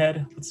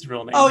 Pinhead, what's his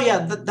real name? Oh yeah,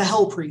 the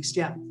Hell Priest,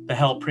 yeah. The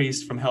Hell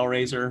Priest from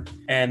Hellraiser.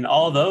 And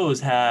all those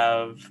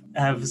have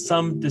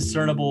some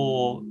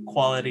discernible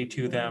quality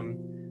to them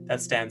that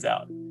stands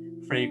out.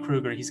 Freddy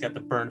Krueger, he's got the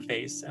burn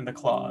face and the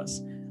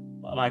claws.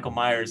 Michael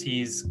Myers,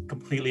 he's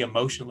completely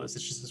emotionless.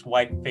 It's just this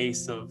white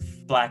face of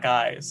black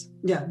eyes.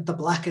 Yeah, the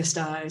blackest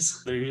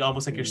eyes. They're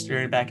almost like you're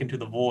staring back into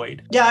the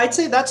void. Yeah, I'd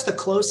say that's the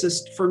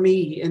closest for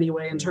me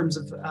anyway in terms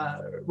of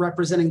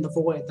representing the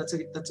void. That's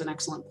an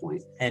excellent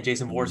point. And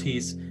Jason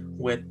Voorhees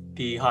with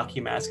the hockey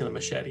mask and the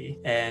machete,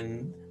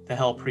 and the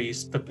Hell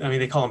Priest.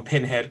 They call him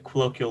Pinhead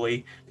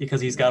colloquially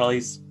because he's got all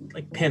these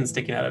like pins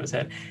sticking out of his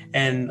head.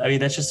 And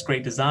that's just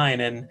great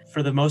design. And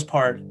for the most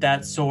part,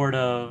 that sort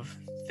of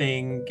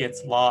thing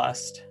gets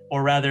lost,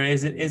 or rather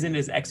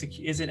isn't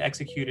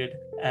executed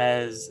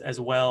as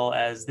well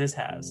as this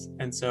has.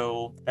 And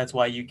so that's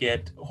why you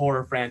get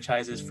horror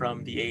franchises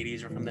from the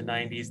 80s or from the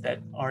 90s that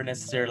aren't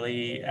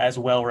necessarily as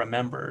well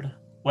remembered.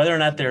 Whether or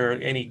not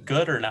they're any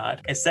good or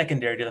not is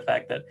secondary to the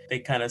fact that they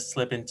kind of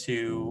slip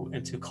into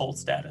cult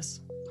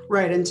status.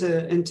 Right, into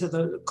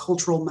the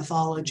cultural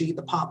mythology,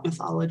 the pop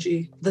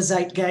mythology, the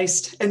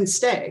zeitgeist, and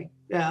stay.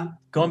 Yeah.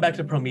 Going back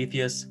to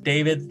Prometheus,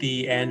 David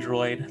the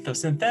android, the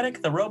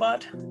synthetic, the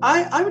robot.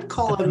 I would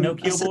call him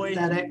Pinocchio a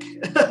synthetic,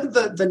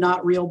 the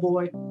not real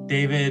boy.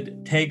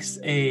 David takes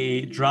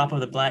a drop of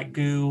the black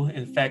goo,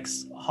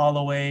 infects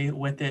Holloway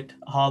with it.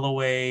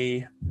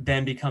 Holloway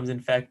then becomes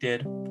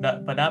infected,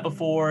 but not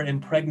before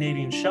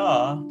impregnating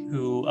Shaw,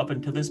 who up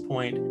until this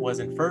point was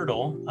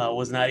infertile,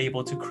 was not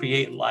able to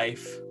create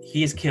life.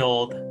 He's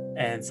killed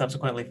and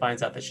subsequently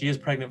finds out that she is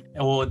pregnant.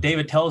 Well,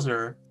 David tells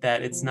her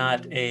that it's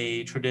not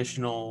a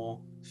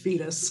traditional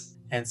fetus.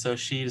 And so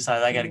she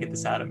decides, I got to get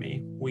this out of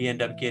me. We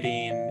end up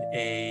getting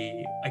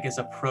a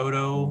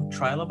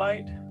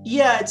proto-trilobite.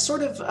 Yeah, it's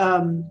sort of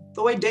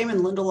the way Damon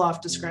Lindelof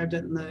described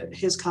it in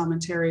his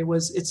commentary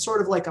was it's sort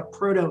of like a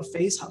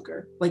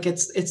proto-facehugger. Like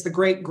it's the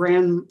great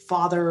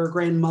grandfather or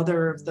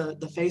grandmother of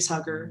the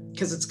facehugger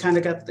because it's kind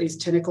of got these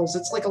tentacles.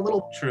 It's like a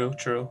little... True.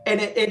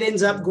 And it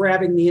ends up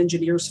grabbing the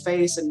engineer's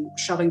face and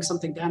shoving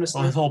something down his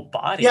throat. His whole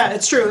body. Yeah,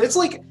 it's true. It's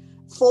like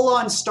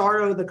full-on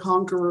Starro the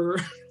Conqueror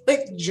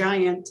like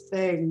giant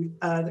thing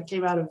that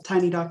came out of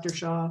Tiny Dr.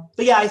 Shaw.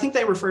 But yeah, I think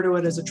they refer to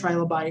it as a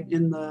trilobite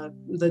in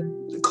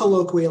the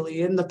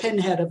colloquially, in the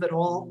pinhead of it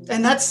all.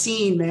 And that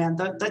scene, man,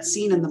 that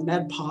scene in the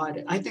med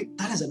pod, I think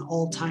that is an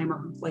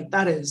all-timer. Like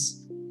that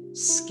is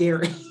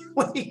scary.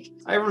 Like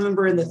I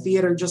remember in the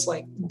theater just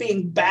like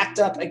being backed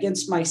up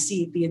against my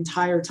seat the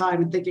entire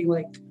time and thinking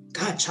like,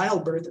 God,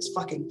 childbirth is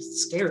fucking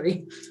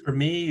scary. For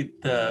me,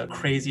 the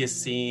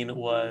craziest scene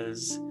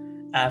was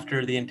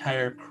after the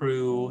entire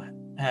crew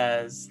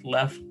has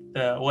left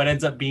what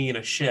ends up being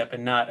a ship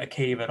and not a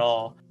cave at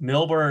all.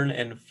 Milburn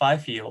and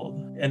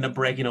Fifield end up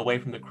breaking away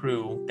from the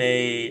crew.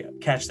 They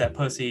catch that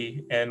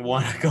pussy and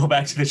want to go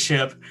back to the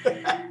ship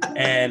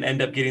and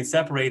end up getting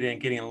separated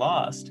and getting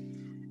lost.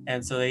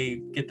 And so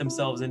they get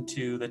themselves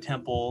into the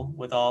temple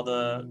with all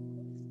the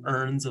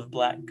urns of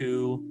black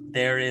goo.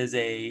 There is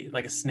a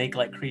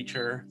snake-like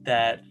creature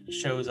that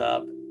shows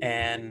up,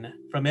 and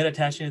from it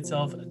attaching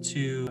itself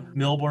to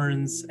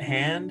Milburn's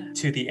hand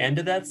to the end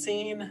of that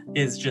scene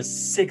is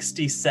just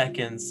 60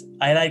 seconds.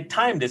 I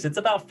timed this. It's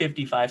about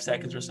 55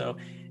 seconds or so.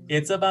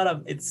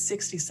 It's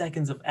 60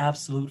 seconds of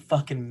absolute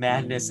fucking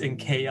madness and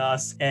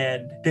chaos.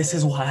 And this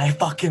is why I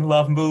fucking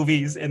love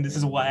movies. And this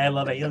is why I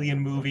love alien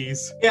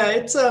movies. Yeah,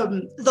 it's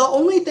the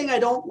only thing I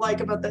don't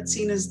like about that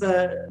scene is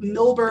the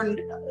Milburn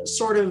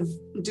sort of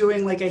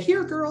doing like a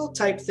here girl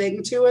type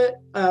thing to it,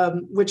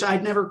 which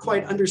I'd never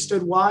quite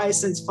understood why,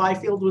 since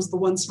Fifield was the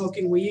one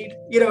smoking weed.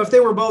 You know, if they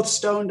were both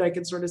stoned, I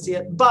could sort of see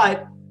it.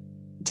 But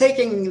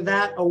taking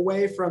that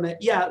away from it,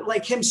 yeah,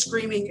 like him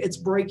screaming, "It's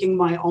breaking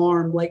my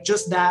arm!" Like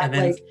just that, and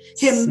then like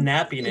him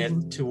snapping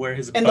it to where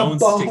his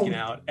bone's sticking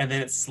out, and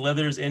then it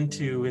slithers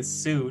into his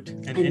suit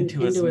and into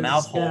his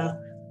mouth hole.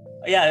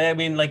 Yeah, I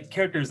mean, like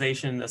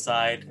characterization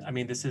aside, I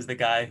mean, this is the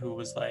guy who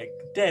was like,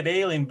 dead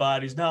alien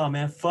bodies. No,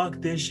 man,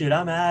 fuck this shit.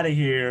 I'm out of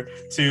here.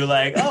 To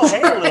like, oh,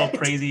 hey, little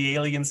crazy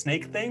alien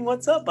snake thing.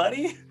 What's up,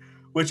 buddy?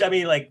 Which, I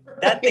mean, like,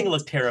 that thing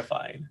looked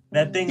terrifying.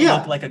 That thing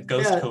looked like a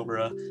ghost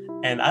cobra.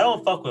 And I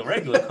don't fuck with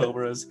regular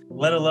cobras,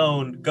 let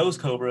alone ghost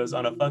cobras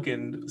on a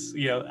fucking,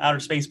 outer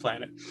space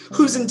planet.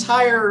 Whose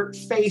entire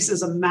face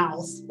is a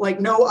mouth. Like,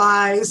 no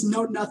eyes,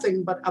 no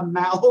nothing but a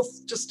mouth.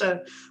 Just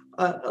a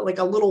like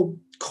a little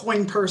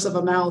coin purse of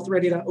a mouth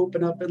ready to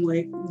open up and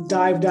like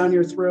dive down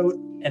your throat.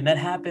 And that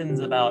happens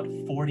about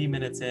 40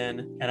 minutes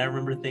in. And I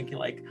remember thinking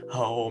like,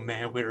 oh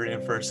man, we're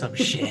in for some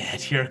shit.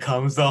 Here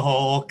comes the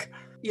Hulk.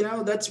 You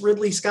know, that's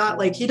Ridley Scott.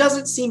 Like, he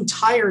doesn't seem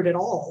tired at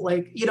all.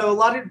 Like, you know, a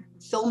lot of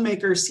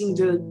filmmakers seem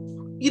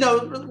to, you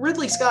know,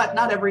 Ridley Scott,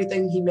 not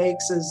everything he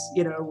makes is,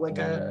 you know, like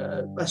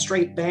a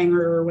straight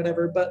banger or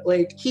whatever, but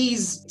like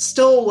he's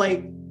still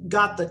like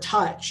got the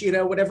touch, you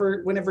know,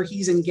 whenever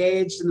he's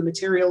engaged and the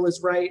material is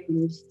right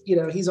and, you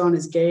know, he's on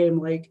his game.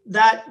 Like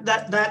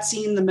that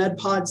scene, the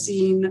MedPod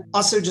scene,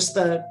 also just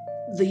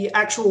the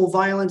actual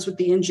violence with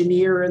the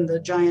engineer and the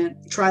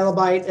giant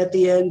trilobite at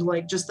the end,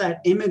 like just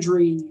that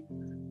imagery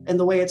and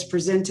the way it's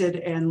presented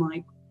and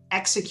like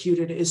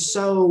executed is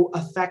so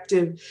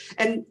effective.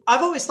 And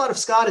I've always thought of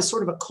Scott as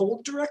sort of a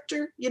cold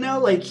director, you know,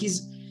 like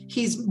he's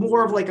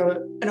more of like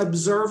an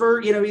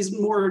observer, you know, he's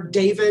more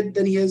David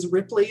than he is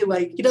Ripley.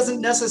 Like he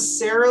doesn't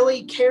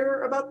necessarily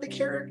care about the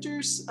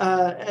characters.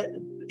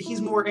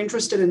 He's more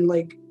interested in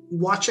like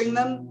watching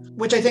them,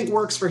 which I think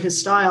works for his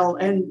style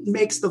and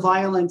makes the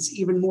violence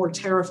even more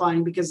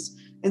terrifying because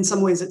in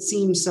some ways it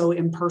seems so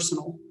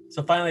impersonal.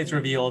 So finally it's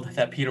revealed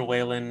that Peter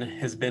Weyland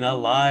has been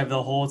alive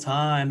the whole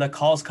time. The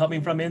call's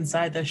coming from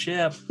inside the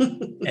ship.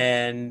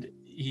 And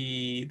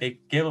they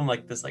give him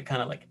like this like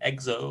kind of like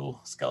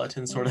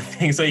exoskeleton sort of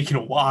thing so he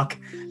can walk.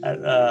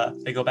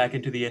 They go back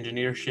into the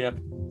engineer ship.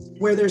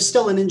 Where there's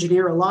still an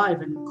engineer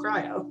alive in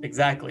cryo.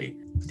 Exactly.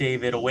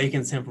 David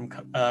awakens him from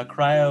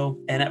cryo.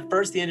 And at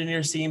first the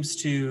engineer seems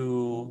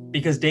to,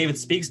 because David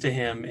speaks to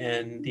him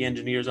in the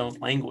engineer's own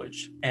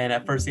language. And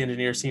at first the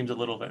engineer seems a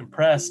little bit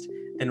impressed,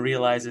 then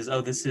realizes,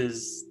 oh, this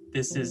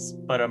is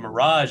but a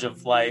mirage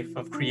of life,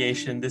 of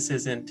creation. This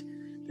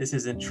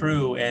isn't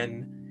true.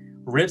 And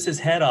rips his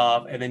head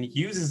off and then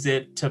uses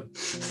it to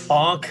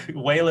bonk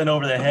Weyland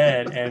over the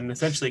head and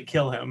essentially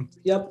kill him.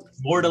 Yep.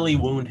 Mortally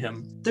wound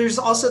him. There's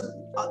also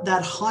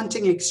that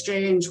haunting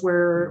exchange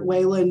where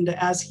Weyland,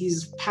 as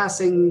he's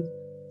passing,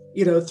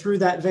 you know, through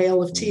that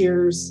veil of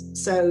tears,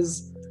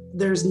 says,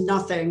 "There's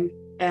nothing."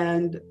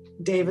 And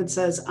David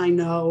says, "I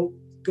know.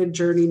 Good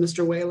journey,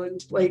 Mr.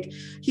 Weyland." Like,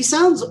 he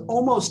sounds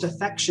almost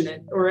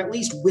affectionate or at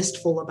least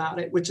wistful about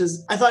it, which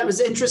is, I thought it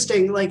was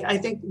interesting. Like, I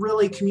think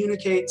really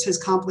communicates his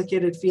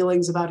complicated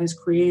feelings about his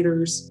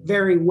creators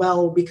very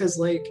well because,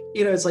 like,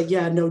 you know, it's like,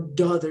 yeah, no,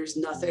 duh, there's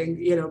nothing,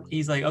 you know.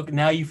 He's like, okay,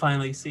 now you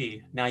finally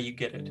see. Now you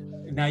get it.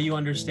 Now you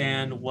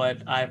understand what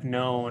I've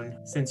known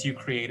since you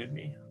created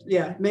me.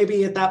 Yeah,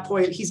 maybe at that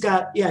point he's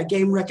got,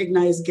 game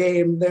recognized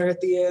game there at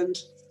the end.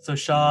 So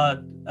Shaw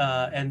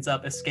ends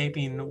up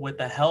escaping with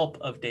the help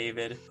of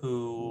David,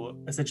 who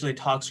essentially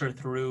talks her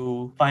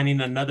through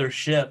finding another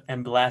ship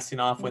and blasting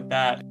off with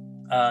that.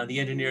 The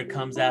engineer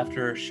comes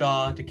after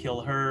Shaw to kill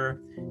her.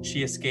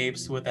 She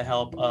escapes with the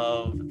help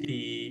of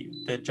the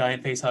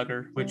giant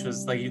facehugger, which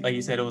was, like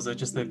you said, it was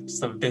just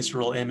a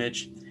visceral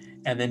image.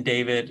 And then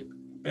David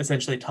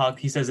essentially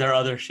he says there are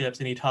other ships,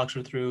 and he talks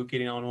her through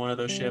getting on one of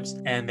those ships,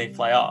 and they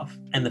fly off.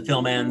 And the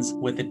film ends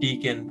with the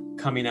Deacon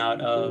coming out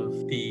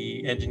of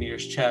the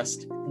engineer's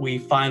chest. We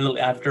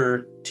finally,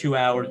 after 2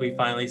 hours, we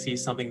finally see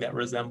something that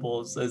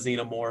resembles a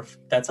xenomorph.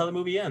 That's how the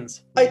movie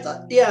ends. I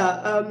thought,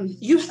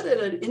 you had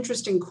an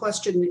interesting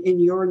question in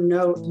your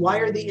note. Why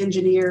are the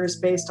engineers,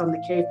 based on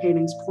the cave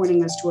paintings,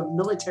 pointing us to a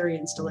military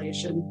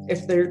installation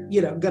if they're,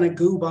 going to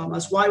goo bomb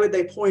us? Why would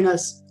they point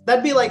us?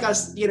 That'd be like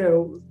us,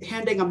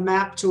 handing a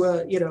map to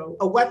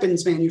a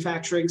weapons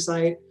manufacturing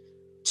site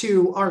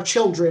to our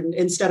children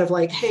instead of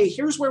like, hey,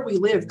 here's where we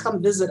live,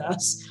 come visit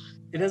us.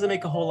 It doesn't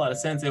make a whole lot of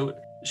sense.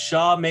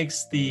 Shaw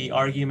makes the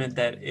argument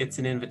that it's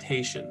an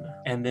invitation.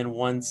 And then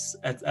once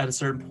at a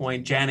certain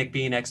point, Janek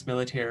being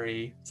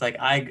ex-military, it's like,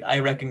 I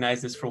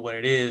recognize this for what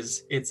it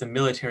is. It's a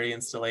military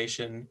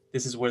installation.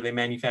 This is where they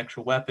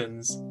manufacture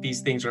weapons. These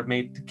things are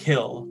made to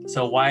kill.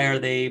 So why are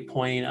they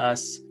pointing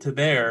us to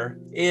there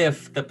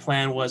if the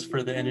plan was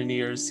for the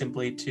engineers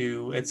simply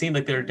to, it seemed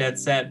like they're dead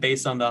set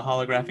based on the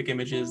holographic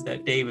images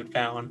that David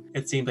found.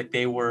 It seemed like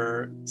they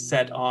were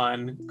set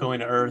on going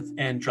to Earth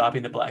and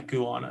dropping the black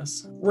goo on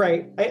us.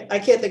 Right. I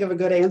can't think of a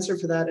good answer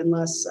for that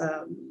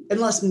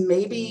unless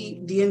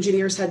maybe the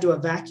engineers had to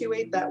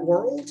evacuate that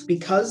world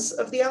because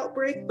of the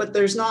outbreak, but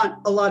there's not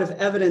a lot of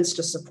evidence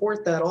to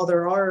support that. All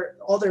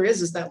there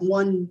is that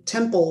one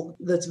temple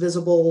that's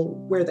visible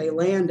where they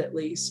land, at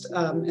least,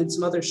 and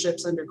some other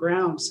ships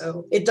underground.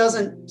 So it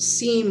doesn't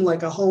seem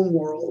like a home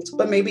world,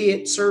 but maybe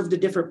it served a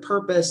different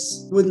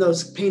purpose when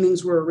those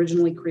paintings were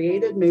originally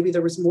created. Maybe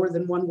there was more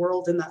than one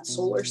world in that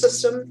solar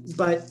system,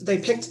 but they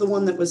picked the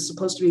one that was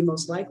supposed to be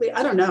most likely.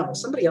 I don't know.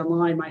 Somebody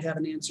online might have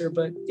an answer,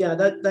 but yeah,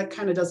 that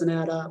kind of doesn't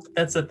doesn't add up.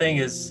 That's the thing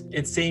is,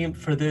 it seemed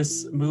for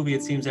this movie,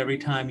 it seems every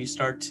time you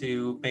start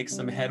to make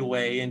some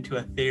headway into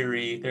a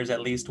theory, there's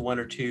at least one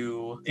or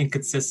two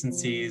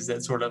inconsistencies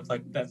that sort of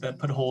like that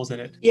put holes in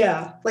it.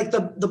 Yeah, like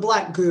the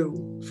black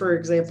goo, for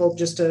example,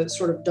 just to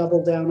sort of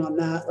double down on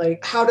that.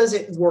 Like, how does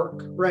it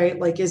work, right?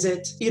 Like, is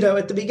it,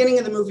 at the beginning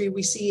of the movie,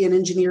 we see an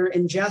engineer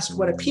ingest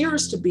what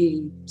appears to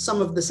be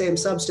some of the same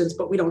substance,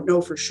 but we don't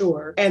know for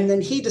sure. And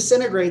then he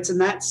disintegrates, and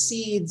that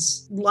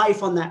seeds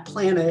life on that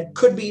planet.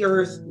 Could be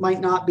Earth,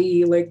 might not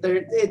be. Like,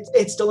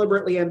 it's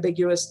deliberately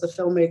ambiguous, the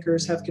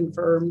filmmakers have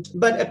confirmed,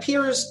 but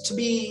appears to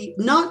be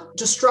not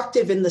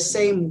destructive in the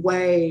same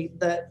way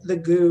that the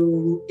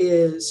goo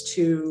is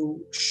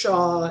to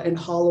Shaw and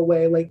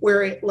Holloway, like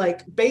where it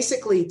like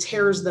basically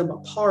tears them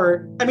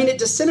apart. I mean, it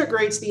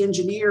disintegrates the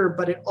engineer,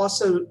 but it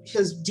also,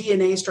 his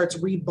DNA starts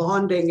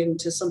rebonding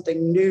into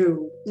something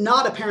new,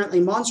 not apparently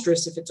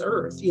monstrous if it's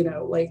Earth,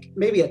 like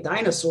maybe a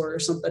dinosaur or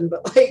something,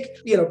 but like,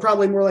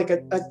 probably more like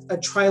a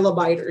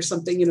trilobite or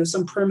something,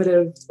 some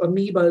primitive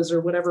amoebas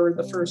or whatever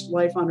the first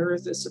life on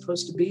Earth is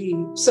supposed to be.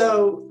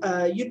 So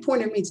you'd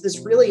pointed me to this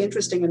really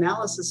interesting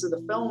analysis of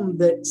the film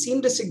that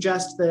seemed to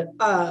suggest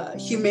that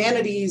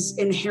humanity's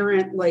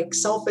inherent like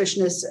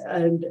selfishness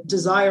and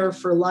desire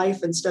for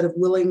life instead of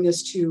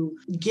willingness to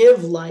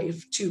give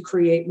life to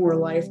create more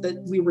life,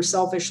 that we were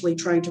selfishly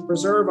trying to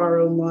preserve our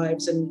own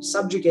lives and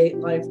subjugate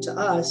life to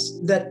us,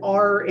 that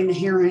our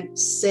inherent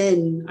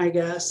sin, I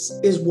guess,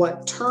 is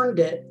what turned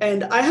it.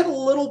 And I had a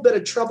little bit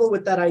of trouble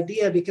with that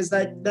idea because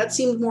that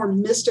seemed more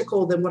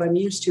mystical than what I'm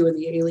used to in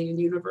the Alien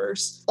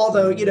universe.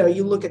 Although,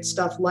 you look at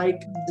stuff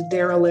like the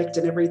Derelict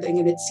and everything,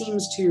 and it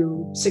seems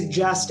to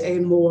suggest a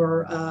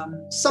more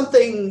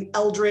something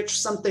eldritch,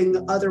 something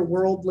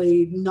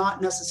otherworldly,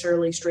 not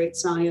necessarily straight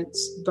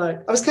science.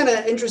 But I was kind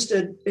of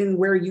interested in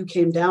where you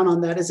came down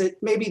on that. Is it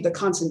maybe the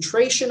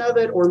concentration of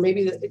it, or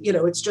maybe,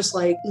 it's just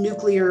like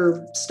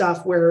nuclear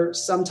stuff where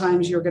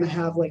sometimes you're going to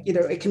have like,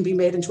 it can be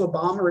made into a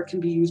bomb or it can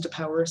be used to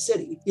power a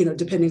city,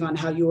 depending on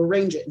how you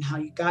arrange it and how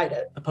you guide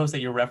it. The post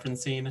that you're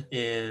referencing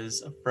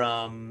is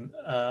from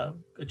a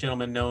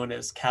gentleman known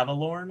as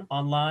Cavalorn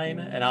online,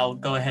 and I'll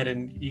go ahead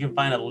and you can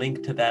find a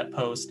link to that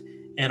post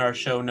in our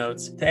show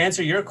notes. To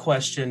answer your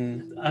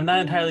question, I'm not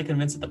entirely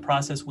convinced that the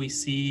process we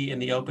see in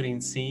the opening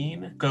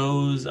scene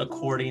goes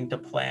according to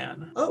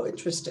plan. Oh,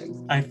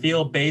 interesting. I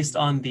feel based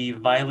on the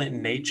violent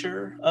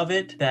nature of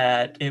it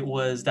that it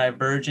was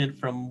divergent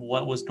from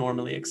what was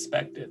normally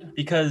expected,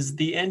 because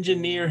the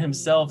engineer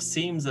himself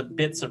seems a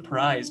bit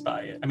surprised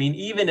by it. I mean,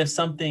 even if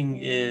something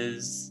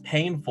is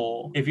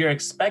painful, if you're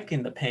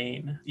expecting the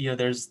pain,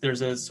 there's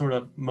a sort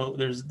of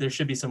there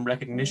should be some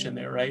recognition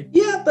there, right?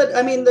 Yeah, but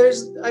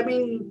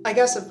I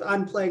guess if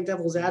I'm playing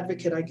devil's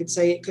advocate, I could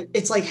say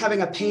it's like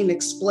having a pain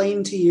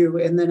explained to you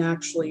and then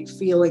actually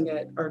feeling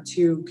it are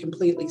two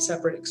completely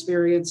separate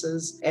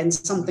experiences, and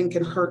something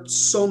can hurt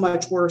so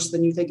much worse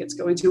than you think it's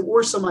going to,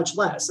 or so much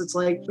less. It's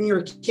like when you're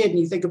a kid and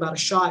you think about a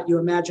shot, you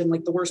imagine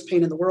like the worst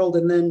pain in the world,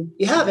 and then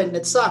you have it and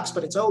it sucks,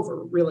 but it's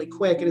over really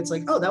quick. And it's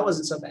like, oh, that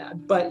wasn't so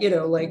bad. But,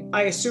 like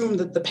I assume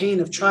that the pain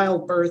of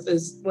childbirth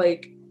is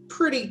like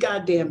pretty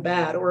goddamn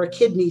bad, or a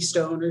kidney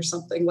stone or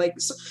something, like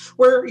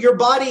where your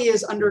body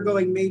is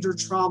undergoing major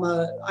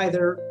trauma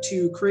either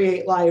to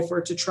create life or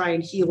to try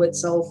and heal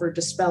itself or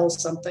dispel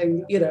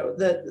something,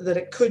 that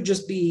it could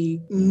just be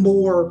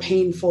more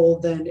painful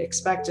than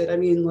expected. I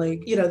mean,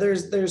 like,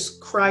 there's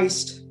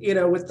Christ,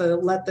 with the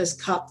let this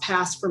cup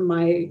pass from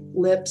my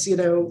lips,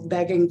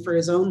 begging for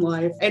his own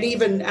life, and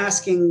even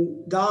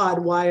asking God,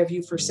 why have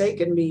you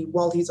forsaken me,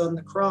 while he's on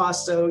the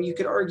cross. So you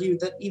could argue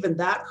that even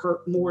that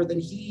hurt more than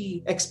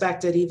he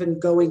expected, even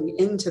going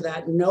into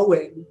that,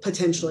 knowing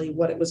potentially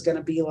what it was going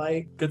to be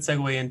like. Good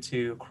segue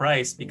into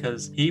Christ,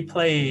 because he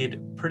played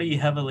pretty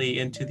heavily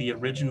into the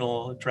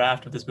original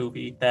draft of this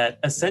movie, that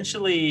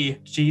essentially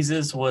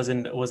Jesus was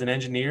an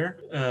engineer.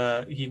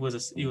 He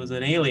was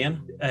an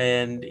alien,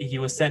 and he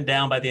was sent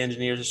down by the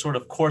engineers to sort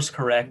of course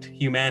correct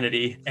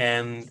humanity,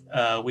 and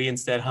we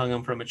instead hung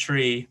him from a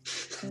tree.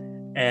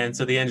 And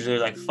so the engineers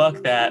are like,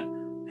 fuck that.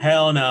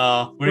 Hell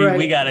no.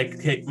 We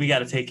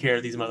gotta take care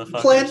of these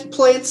motherfuckers.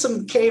 Plant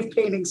some cave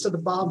paintings to the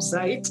bomb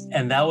site.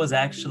 And that was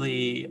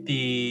actually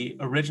the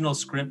original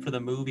script for the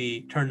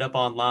movie turned up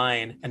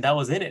online, and that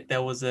was in it.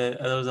 There was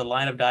a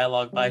line of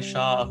dialogue by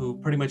Shaw who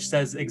pretty much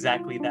says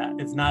exactly that.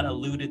 It's not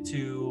alluded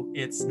to.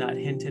 It's not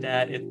hinted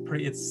at.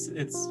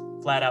 It's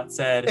flat out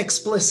said.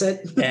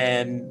 Explicit.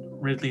 And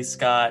Ridley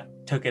Scott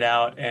took it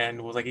out and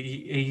was like, he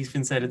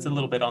even said it's a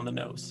little bit on the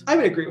nose. I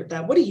would agree with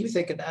that. What do you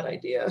think of that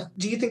idea?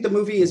 Do you think the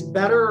movie is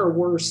better or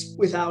worse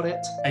without it?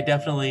 I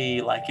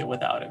definitely like it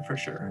without it, for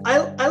sure.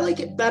 I like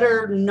it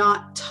better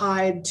not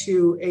tied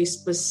to a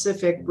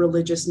specific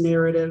religious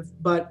narrative,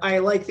 but I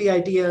like the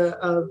idea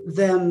of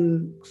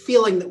them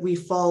feeling that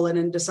we've fallen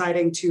and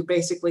deciding to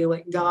basically,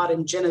 like God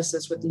in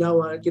Genesis with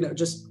Noah,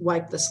 just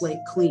wipe the slate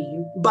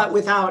clean, but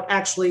without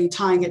actually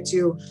tying it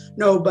to,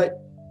 no, but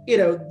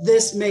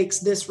this makes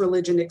this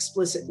religion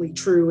explicitly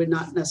true and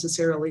not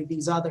necessarily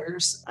these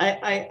others.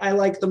 I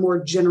like the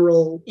more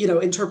general,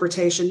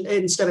 interpretation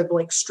instead of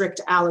like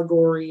strict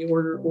allegory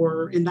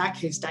or in that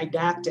case,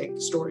 didactic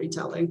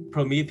storytelling.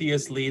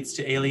 Prometheus leads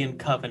to Alien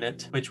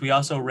Covenant, which we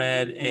also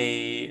read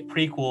a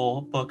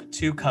prequel book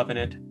to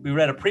Covenant. We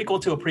read a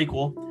prequel to a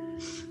prequel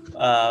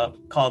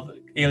called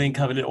Alien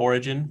Covenant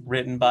Origin,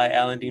 written by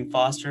Alan Dean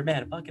Foster.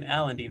 Man, fucking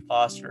Alan Dean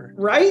Foster.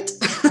 Right?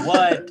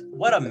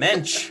 What a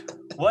mensch.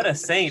 What a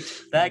saint.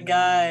 That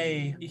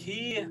guy,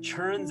 he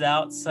churns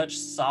out such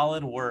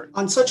solid work.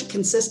 On such a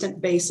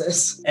consistent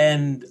basis.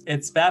 And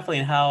it's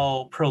baffling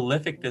how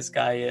prolific this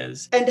guy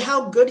is. And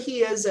how good he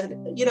is at,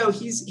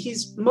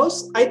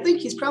 I think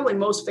he's probably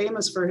most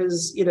famous for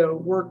his,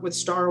 work with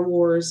Star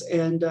Wars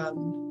and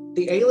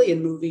the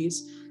Alien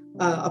movies.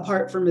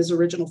 Apart from his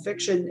original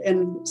fiction.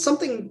 And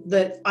something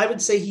that I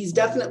would say he's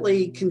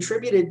definitely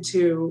contributed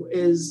to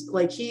is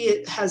like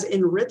he has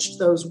enriched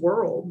those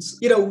worlds,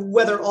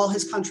 whether all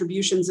his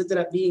contributions ended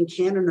up being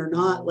canon or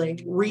not,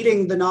 like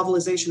reading the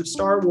novelization of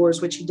Star Wars,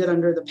 which he did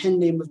under the pen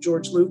name of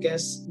George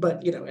Lucas,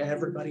 but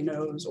everybody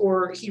knows,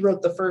 or he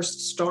wrote the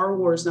first Star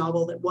Wars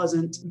novel that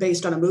wasn't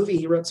based on a movie.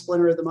 He wrote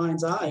Splinter of the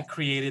Mind's Eye. He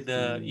created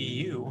the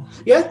EU.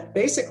 Yeah,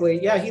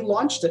 basically. Yeah, he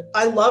launched it.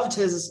 I loved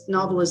his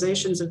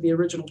novelizations of the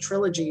original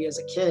trilogy as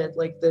a kid,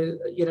 like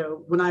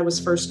when I was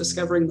first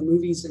discovering the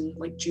movies in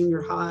like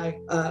junior high,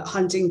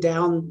 hunting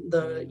down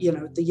the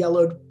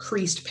yellowed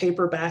creased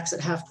paperbacks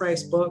at Half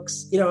Price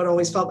Books, it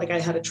always felt like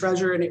I had a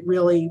treasure, and it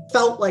really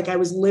felt like I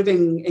was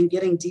living and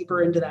getting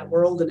deeper into that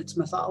world and its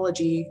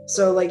mythology.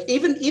 So like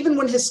even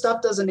when his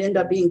stuff doesn't end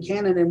up being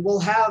canon, and we'll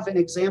have an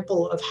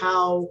example of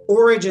how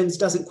Origins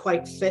doesn't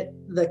quite fit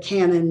the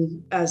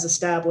canon as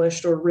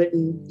established or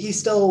written, he's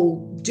still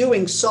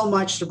doing so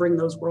much to bring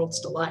those worlds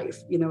to life.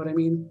 You know what I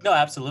mean? No,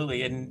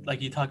 absolutely. And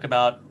like you talk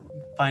about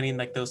finding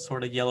like those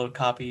sort of yellowed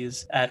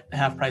copies at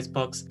Half Price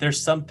Books,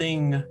 there's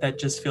something that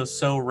just feels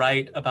so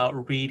right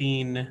about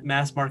reading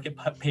mass market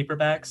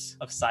paperbacks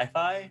of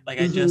sci-fi. Like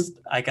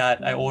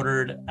I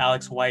ordered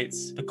Alex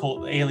White's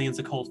Aliens: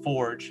 The Cold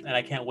Forge, and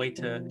I can't wait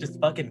to just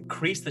fucking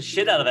crease the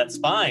shit out of that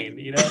spine,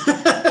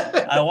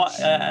 I want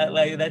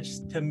like that.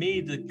 Just to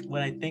me,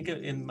 when I think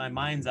of in my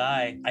mind's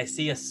eye, I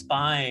see a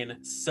spine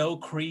so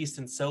creased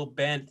and so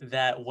bent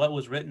that what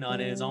was written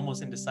on it is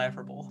almost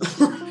indecipherable.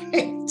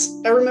 Right.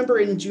 I remember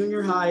in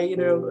junior high,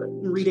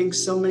 reading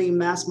so many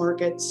mass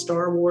market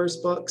Star Wars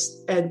books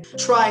and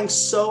trying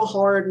so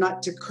hard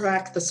not to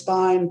crack the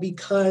spine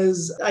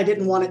because I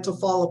didn't want it to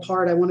fall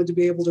apart. I wanted to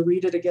be able to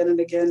read it again and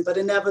again. But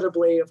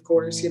inevitably, of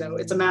course,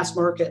 it's a mass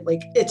market.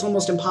 Like it's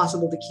almost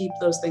impossible to keep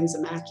those things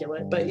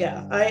immaculate. But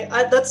yeah,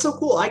 I that's so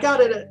cool. I got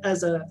it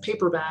as a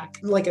paperback,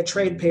 like a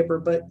trade paper,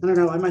 but I don't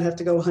know. I might have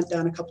to go hunt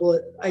down a couple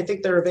of, I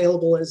think they're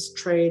available as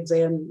trades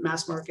and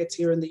mass markets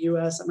here in the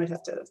US. I might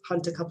have to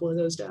hunt a couple of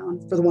those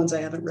down for the ones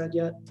I haven't read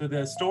yet. So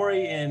the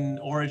story in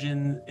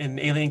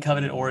Alien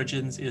Covenant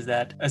Origins is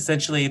that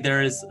essentially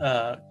there is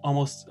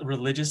almost a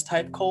religious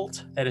type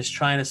cult that is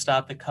trying to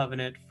stop the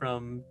Covenant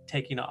from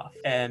taking off.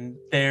 And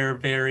their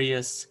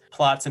various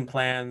plots and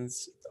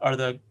plans are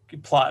the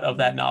plot of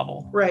that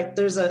novel. Right.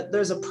 There's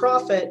a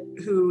prophet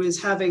who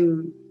is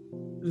having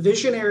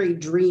visionary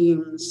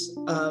dreams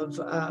of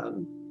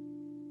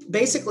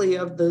basically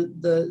of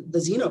the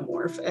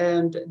xenomorph,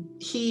 and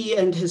he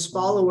and his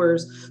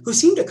followers, who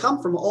seem to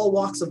come from all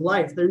walks of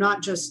life, they're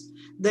not just,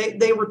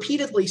 they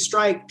repeatedly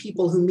strike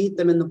people who meet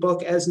them in the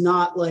book as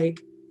not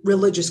like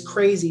religious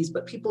crazies,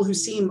 but people who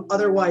seem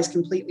otherwise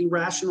completely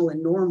rational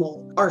and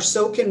normal, are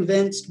so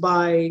convinced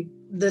by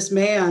this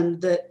man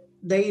that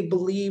they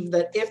believe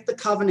that if the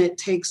Covenant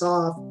takes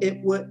off,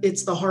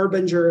 it's the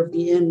harbinger of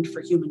the end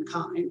for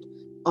humankind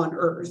on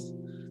Earth,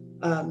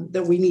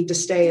 that we need to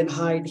stay and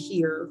hide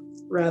here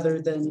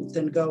rather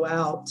than go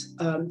out.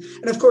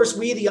 And of course,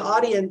 we, the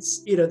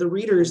audience, the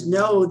readers,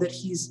 know that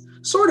he's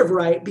sort of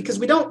right, because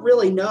we don't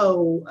really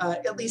know,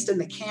 at least in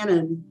the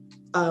canon,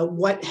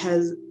 what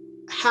has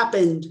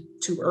happened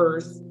to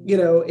Earth,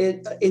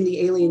 in the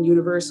Alien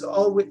universe.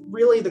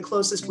 Really the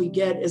closest we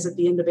get is at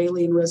the end of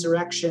Alien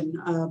Resurrection.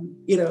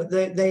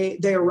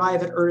 They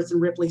arrive at Earth and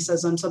Ripley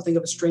says, "I'm something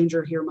of a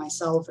stranger here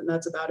myself," and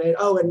that's about it.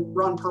 Oh, and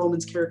Ron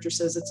Perlman's character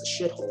says it's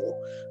a shithole,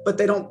 but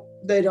they don't,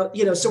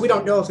 so we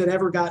don't know if it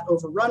ever got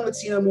overrun with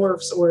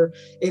xenomorphs or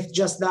if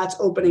just that's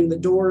opening the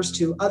doors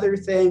to other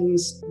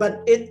things.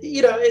 But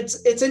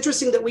it's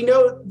interesting that we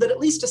know that at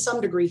least to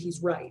some degree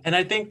he's right. And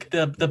I think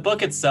the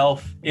book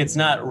itself, it's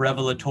not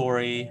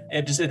revelatory.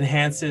 It just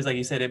enhances, like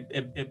you said,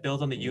 it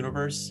builds on the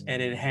universe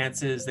and it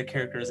enhances the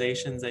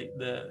characterizations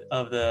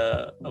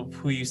of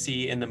who you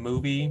see in the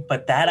movie.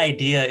 But that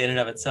idea in and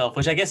of itself,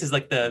 which I guess is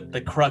like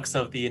the crux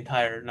of the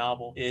entire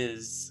novel,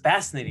 is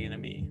fascinating to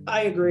me.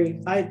 I agree.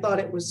 I thought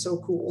it was so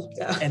cool.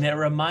 Yeah. And it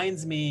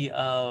reminds me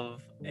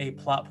of a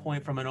plot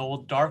point from an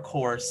old Dark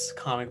Horse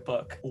comic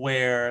book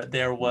where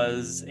there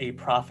was a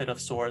prophet of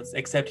sorts,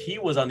 except he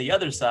was on the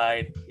other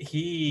side.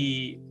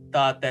 He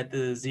thought that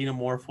the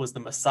xenomorph was the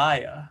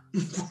Messiah.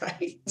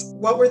 Right.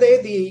 What were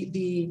they?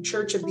 The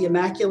Church of the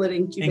Immaculate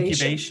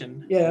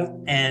Incubation. Yeah.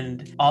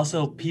 And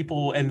also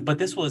but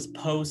this was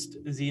post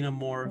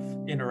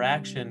xenomorph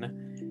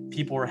interaction,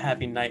 people were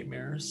having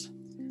nightmares.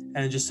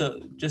 And just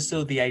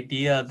so the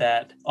idea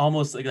that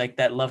almost like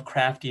that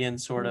Lovecraftian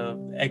sort of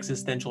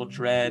existential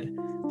dread,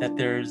 that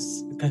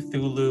there's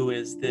Cthulhu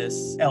is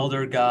this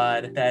elder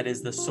god that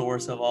is the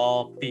source of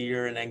all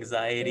fear and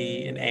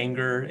anxiety and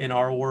anger in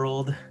our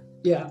world.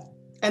 Yeah.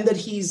 And that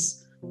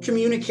he's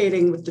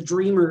communicating with the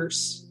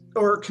dreamers,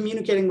 or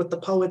communicating with the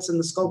poets and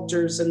the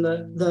sculptors and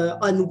the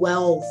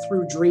unwell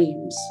through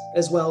dreams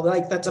as well.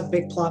 Like, that's a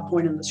big plot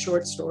point in the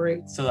short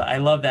story. So I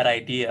love that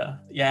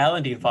idea. Yeah,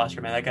 Alan Dean Foster,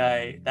 man,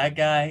 that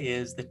guy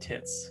is the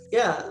tits.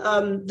 Yeah.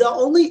 The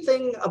only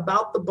thing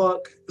about the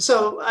book,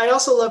 so I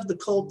also love the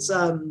cult's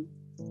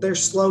their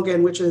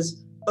slogan, which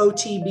is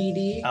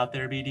OTBD. Out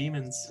there be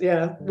demons.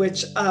 Yeah,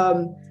 which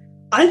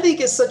I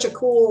think is such a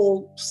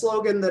cool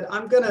slogan that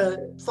I'm going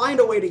to find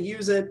a way to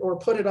use it or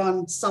put it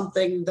on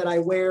something that I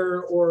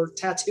wear or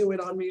tattoo it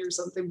on me or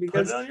something.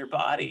 Because put it on your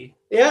body.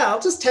 Yeah,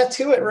 I'll just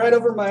tattoo it right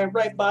over my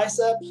right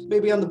bicep,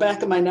 maybe on the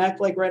back of my neck,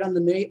 like right on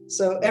the nape,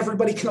 so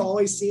everybody can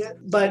always see it.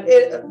 But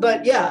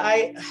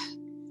yeah,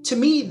 to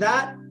me,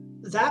 that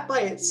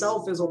by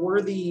itself is a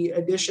worthy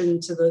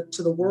addition to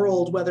the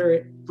world, whether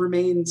it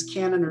remains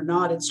canon or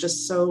not. It's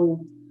just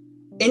so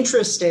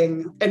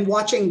interesting, and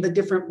watching the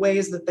different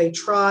ways that they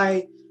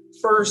try,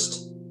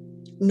 first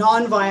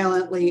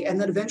non-violently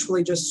and then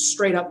eventually just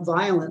straight up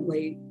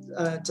violently,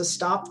 to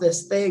stop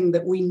this thing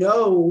that we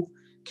know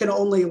can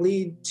only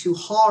lead to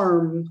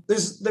harm.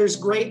 There's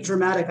great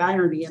dramatic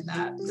irony in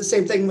that. The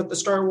same thing with the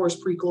Star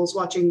Wars prequels,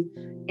 watching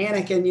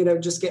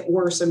Anakin, just get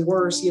worse and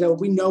worse.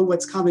 We know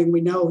what's coming.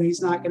 We know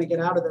he's not going to get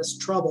out of this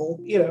trouble,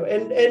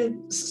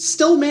 and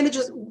still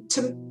manages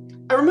to.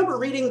 I remember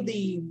reading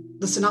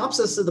the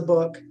synopsis of the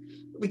book,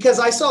 because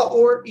I saw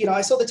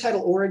the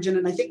title Origin,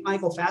 and I think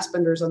Michael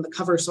Fassbender's on the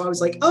cover. So I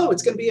was like, oh,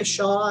 it's going to be a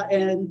Shaw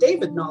and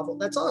David novel.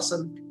 That's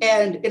awesome.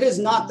 And it is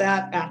not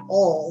that at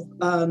all.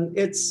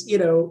 It's,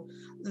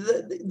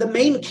 the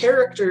main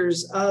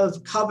characters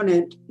of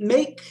Covenant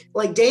make,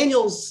 like,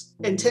 Daniels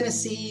and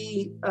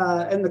Tennessee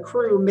and the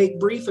crew make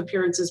brief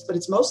appearances, but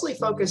it's mostly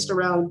focused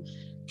around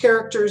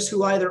characters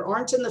who either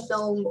aren't in the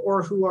film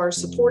or who are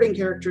supporting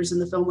characters in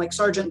the film, like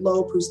Sergeant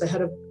Lope, who's the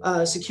head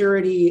of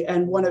security,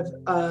 and one of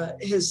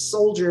his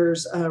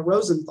soldiers,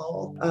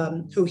 Rosenthal,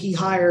 who he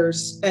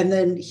hires. And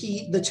then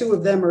the two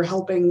of them are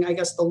helping, I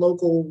guess, the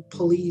local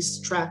police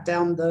track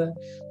down the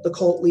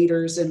cult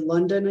leaders in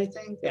London, I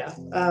think. Yeah.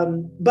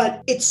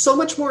 But it's so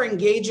much more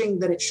engaging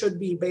than it should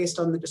be based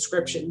on the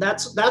description.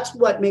 That's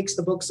what makes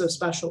the book so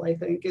special, I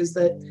think, is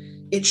that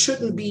it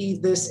shouldn't be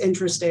this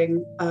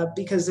interesting,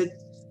 because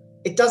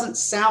it doesn't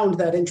sound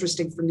that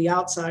interesting from the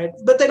outside,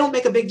 but they don't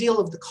make a big deal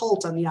of the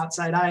cult on the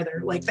outside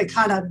either. Like, they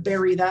kind of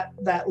bury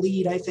that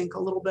lead, I think, a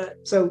little bit.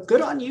 So good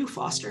on you,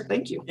 Foster.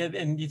 Thank you. Yeah,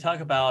 and you talk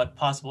about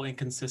possible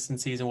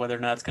inconsistencies and whether or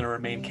not it's going to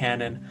remain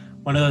canon.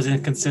 One of those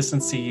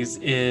inconsistencies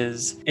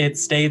is it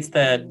states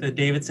that the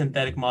David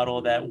synthetic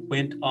model that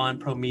went on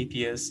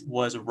Prometheus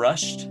was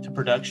rushed to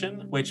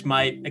production, which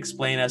might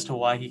explain as to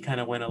why he kind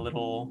of went a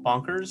little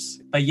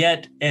bonkers. But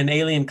yet in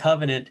Alien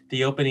Covenant,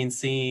 the opening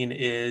scene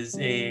is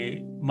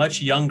a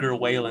much younger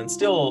Weyland,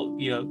 still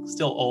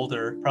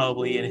older,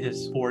 probably in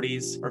his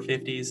 40s or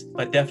 50s,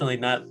 but definitely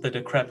not the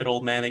decrepit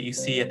old man that you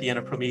see at the end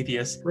of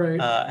Prometheus, right.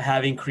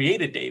 Having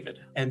created David.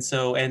 And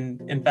so, and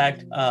in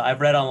fact,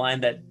 I've read online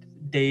that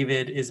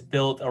David is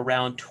built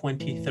around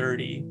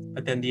 2030,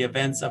 but then the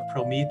events of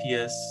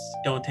Prometheus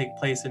don't take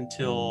place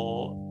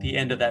until the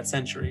end of that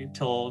century,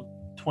 till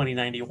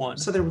 2091.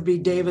 So there would be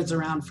Davids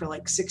around for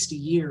like 60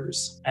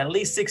 years. At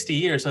least 60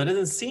 years. So it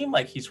doesn't seem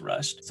like he's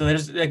rushed. So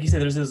there's, like you said,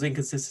 there's those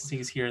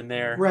inconsistencies here and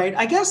there. Right.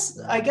 I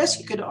guess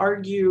you could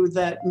argue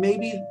that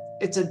maybe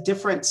it's a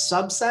different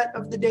subset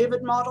of the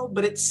David model,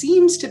 but it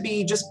seems to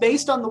be, just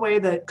based on the way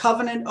that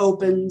Covenant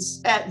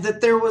opens, that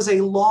there was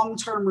a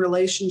long-term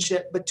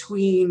relationship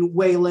between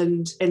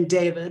Weyland and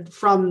David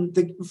and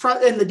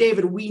the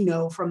David we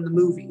know from the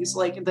movies.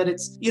 Like, that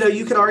it's,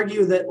 you could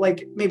argue that,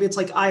 like, maybe it's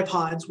like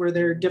iPods where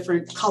they're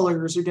different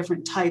colors or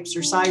different types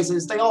or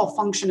sizes. They all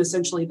function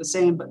essentially the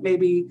same, but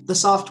maybe the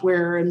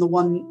software and the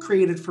one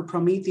created for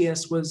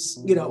Prometheus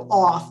was,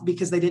 off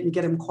because they didn't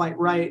get him quite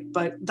right.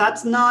 But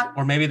that's not...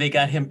 Or maybe they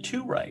got him too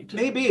right.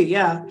 Maybe,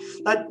 yeah.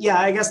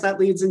 I guess that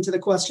leads into the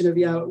question of,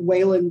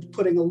 Weyland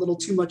putting a little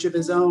too much of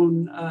his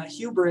own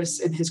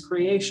hubris in his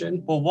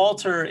creation. Well,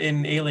 Walter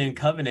in Alien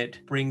Covenant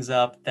brings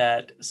up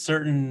that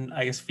certain,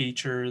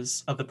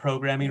 features of the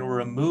programming were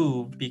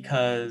removed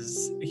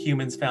because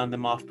humans found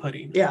them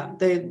off-putting. Yeah,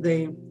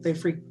 they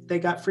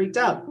got freaked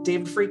out.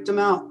 David freaked them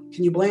out.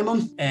 Can you blame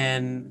them?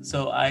 And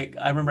so I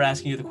remember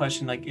asking you the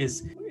question, like,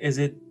 is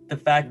it the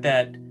fact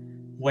that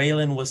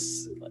Weyland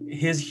was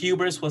his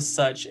hubris was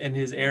such and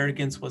his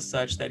arrogance was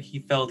such that he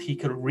felt he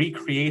could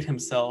recreate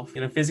himself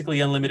in a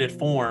physically unlimited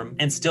form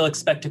and still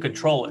expect to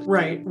control it.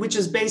 Right, which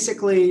is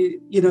basically,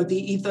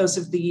 the ethos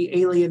of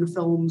the Alien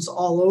films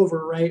all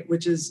over, right?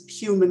 Which is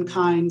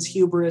humankind's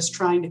hubris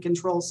trying to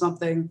control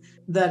something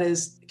that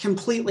is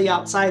completely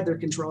outside their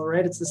control,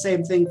 right? It's the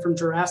same thing from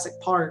Jurassic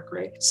Park,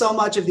 right? So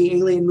much of the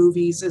Alien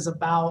movies is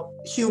about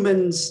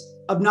humans,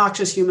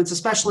 obnoxious humans,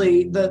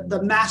 especially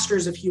the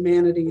masters of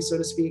humanity, so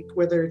to speak,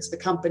 whether it's the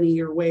company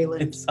or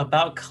Weyland. It's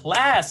about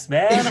class,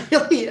 man. It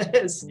really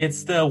is.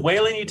 It's the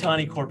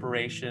Weyland-Yutani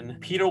Corporation,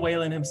 Peter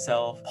Weyland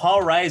himself,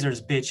 Paul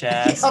Reiser's bitch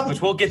ass,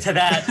 which we'll get to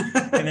that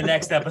in the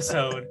next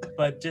episode.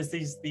 But just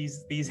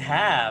these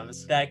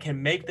halves that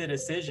can make the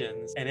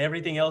decisions and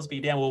everything else be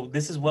damn, well,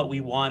 this is what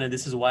we want and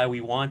this is why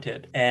we want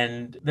it.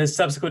 And the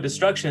subsequent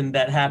destruction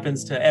that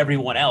happens to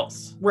everyone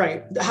else.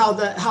 Right.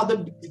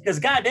 Because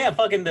goddamn,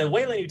 fucking the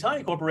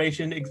Weyland-Yutani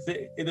Corporation,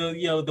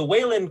 the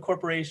Weyland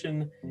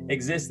Corporation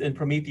exists in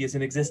Prometheus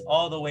and exists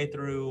all the way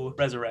through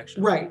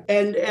Resurrection. Right.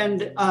 And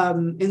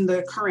in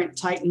the current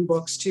Titan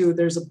books too,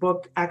 there's a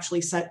book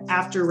actually set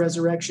after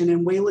Resurrection,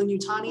 and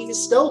Weyland-Yutani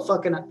is still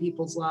fucking up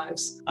people's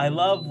lives. I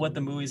love what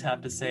the movies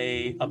have to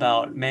say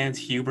about man's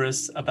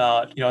hubris,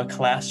 about a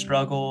class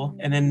struggle,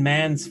 and then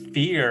man's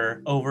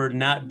fear over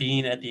not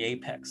being at the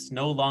apex,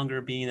 no longer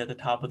being at the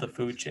top of the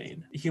food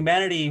chain.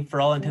 Humanity, for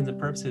all intents and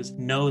purposes,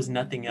 knows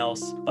nothing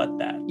else but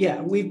that.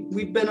 Yeah,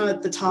 we've been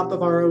at the top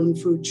of our own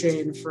food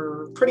chain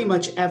for pretty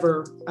much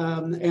ever,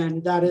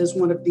 and that is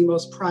one of the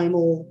most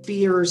primal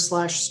fears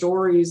 /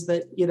 stories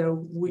that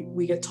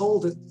we get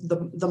told.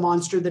 The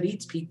monster that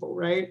eats people,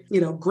 right?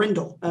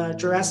 Grindel,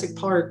 Jurassic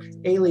Park,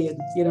 Alien,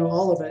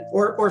 all of it,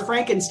 or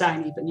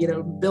Frankenstein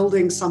even.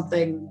 Building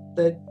something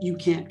that you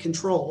can't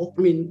control.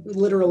 I mean,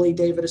 literally,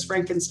 David is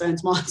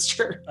Frankenstein's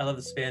monster. I love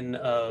the spin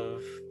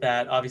of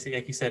that. Obviously,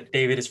 like you said,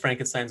 David is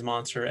Frankenstein's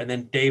monster, and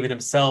then David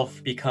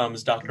himself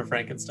becomes Dr.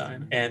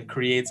 Frankenstein and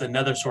creates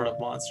another sort of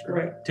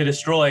monster to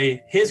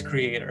destroy his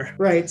creator.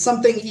 Right.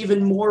 Something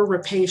even more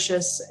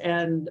rapacious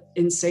and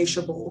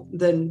insatiable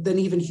than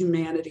even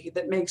humanity,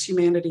 that makes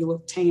humanity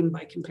look tame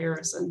by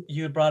comparison.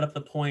 You had brought up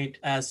the point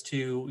as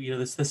to,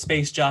 the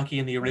space jockey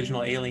in the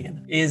original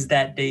Alien. Is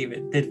that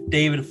David? Did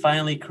David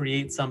finally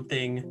create something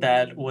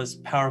that was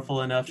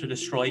powerful enough to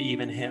destroy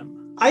even him?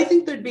 I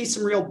think there'd be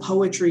some real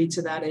poetry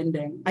to that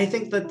ending. I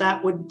think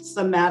that would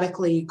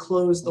thematically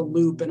close the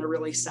loop in a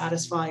really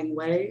satisfying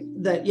way.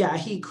 That,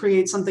 he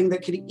creates something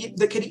that could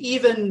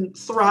even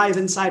thrive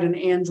inside an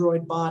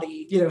android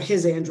body,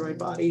 his android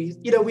body.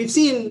 We've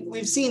seen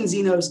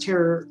Xenos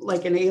tear,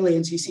 like in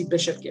Aliens, you see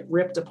Bishop get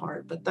ripped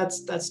apart, but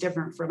that's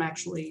different from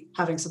actually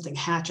having something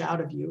hatch out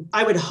of you.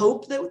 I would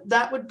hope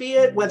that would be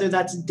it, whether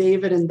that's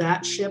David in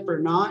that ship or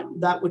not.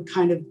 That would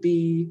kind of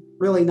be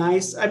really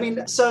nice. I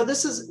mean, so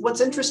this is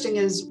what's interesting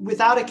is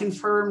without a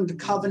confirmed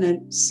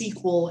Covenant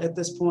sequel at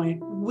this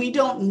point, we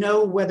don't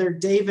know whether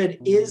David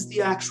is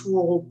the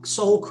actual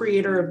sole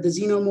creator of the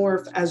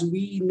xenomorph as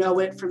we know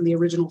it from the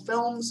original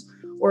films,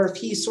 or if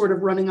he's sort of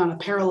running on a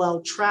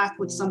parallel track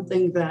with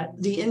something that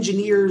the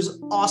engineers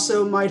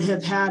also might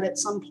have had at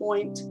some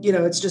point.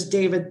 It's just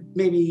David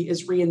maybe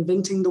is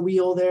reinventing the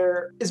wheel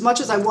there. As much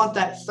as I want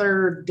that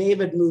third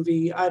David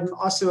movie, I'm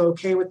also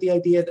okay with the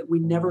idea that we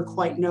never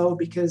quite know,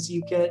 because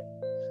you get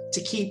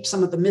to keep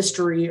some of the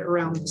mystery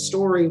around the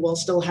story while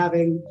still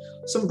having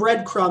some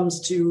breadcrumbs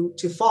to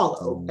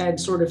follow and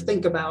sort of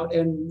think about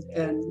and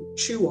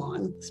chew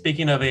on.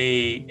 Speaking of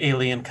a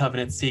Alien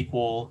Covenant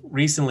sequel,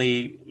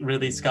 recently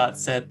Ridley Scott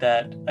said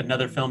that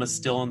another film is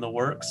still in the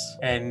works.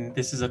 And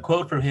this is a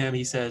quote from him.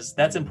 He says,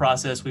 "That's in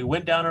process. We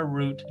went down a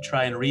route to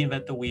try and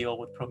reinvent the wheel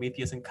with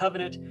Prometheus and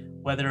Covenant.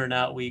 Whether or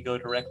not we go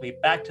directly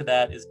back to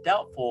that is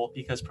doubtful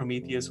because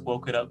Prometheus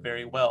woke it up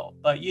very well.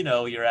 But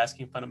you're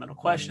asking fundamental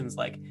questions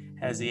like,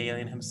 has the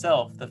alien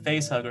himself, the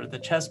facehugger, the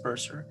chest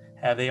burster,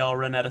 have they all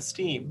run out of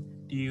steam?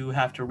 Do you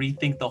have to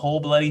rethink the whole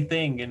bloody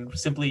thing and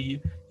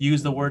simply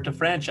use the word to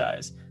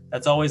franchise?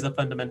 That's always the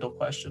fundamental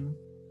question."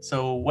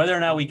 So whether or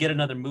not we get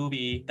another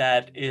movie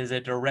that is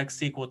a direct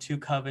sequel to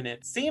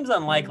Covenant seems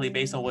unlikely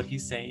based on what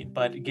he's saying,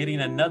 but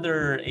getting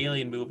another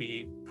Alien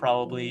movie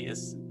probably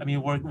is. I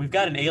mean, we've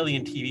got an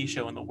Alien TV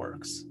show in the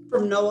works.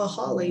 From Noah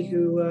Hawley,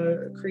 who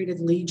created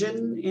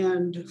Legion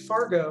and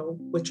Fargo,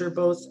 which are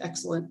both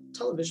excellent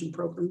television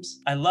programs.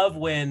 I love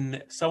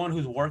when someone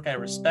whose work I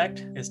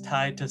respect is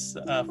tied to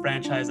a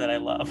franchise that I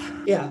love.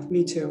 Yeah,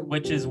 me too.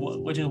 Which is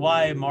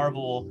why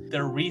Marvel,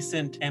 their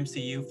recent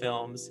MCU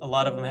films, a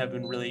lot of them have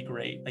been really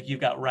great. Like you've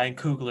got Ryan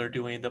Coogler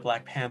doing the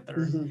Black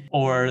Panther,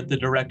 or the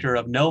director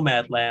of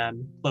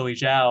Nomadland, Chloe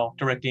Zhao,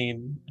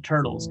 directing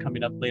Eternals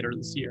coming up later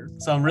this year.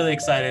 So I'm really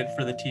excited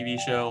for the TV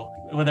show.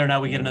 whether or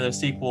not we get another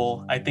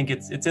sequel, I think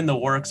it's in the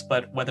works,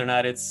 but whether or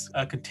not it's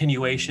a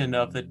continuation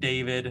of the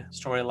David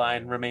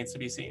storyline remains to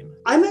be seen.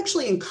 I'm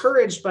actually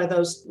encouraged by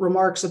those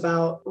remarks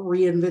about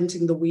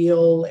reinventing the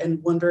wheel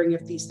and wondering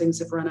if these things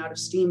have run out of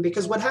steam,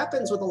 because what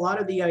happens with a lot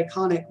of the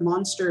iconic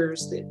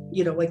monsters that,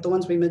 you know, like the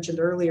ones we mentioned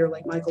earlier,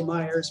 like Michael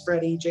Myers,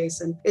 Freddy,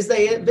 Jason, is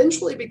they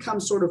eventually become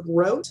sort of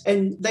rote,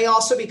 and they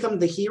also become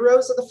the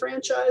heroes of the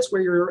franchise,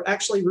 where you're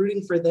actually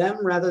rooting for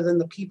them rather than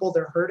the people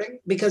they're hurting,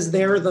 because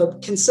they're the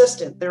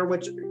consistent, they're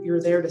what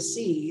you're there to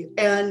see.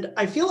 And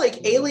I feel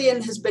like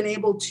Alien has been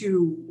able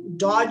to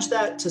dodge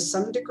that to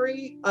some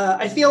degree.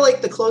 I feel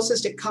like the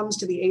closest it comes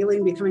to the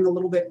alien becoming a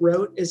little bit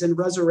rote is in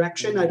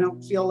Resurrection. I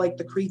don't feel like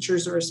the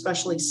creatures are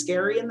especially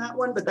scary in that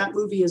one, but that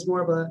movie is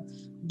more of a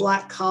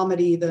black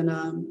comedy than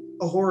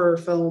a horror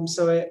film.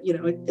 So,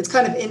 it's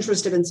kind of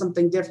interested in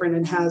something different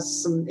and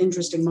has some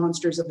interesting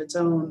monsters of its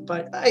own.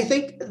 But I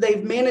think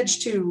they've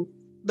managed to,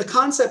 the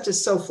concept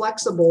is so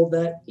flexible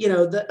that,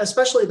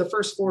 especially the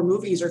first 4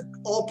 movies are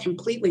all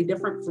completely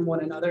different from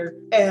one another.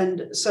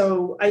 And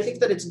so I think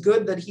that it's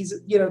good that he's,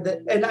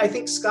 and I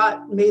think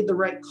Scott made the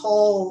right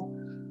call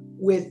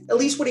with at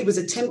least what he was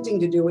attempting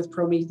to do with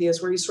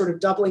Prometheus, where he's sort of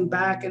doubling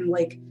back and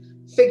like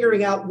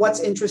figuring out what's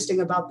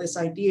interesting about this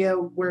idea.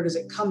 Where does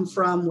it come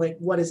from? Like,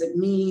 what does it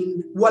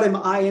mean? What am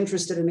I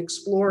interested in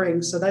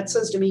exploring? So that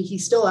says to me,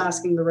 he's still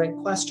asking the right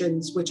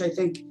questions, which I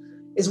think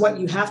is what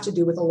you have to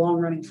do with a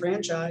long-running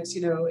franchise.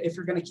 If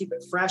you're going to keep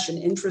it fresh and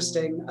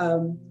interesting,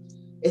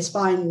 is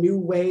find new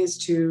ways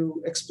to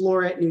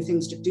explore it, new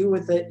things to do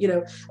with it.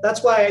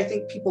 That's why I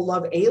think people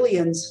love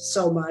Aliens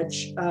so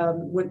much.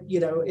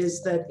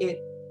 Is that it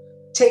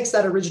takes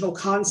that original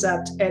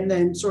concept and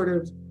then sort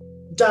of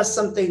does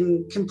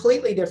something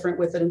completely different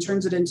with it and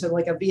turns it into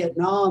like a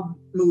Vietnam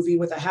movie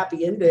with a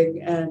happy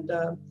ending and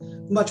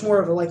much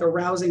more of a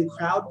rousing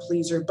crowd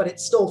pleaser, but it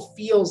still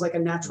feels like a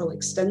natural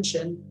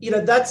extension.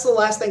 That's the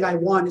last thing I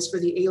want, is for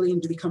the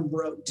alien to become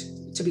rote,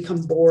 to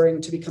become boring,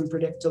 to become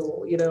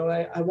predictable.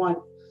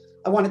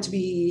 I want it to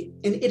be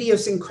an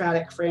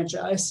idiosyncratic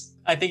franchise.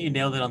 I think you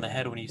nailed it on the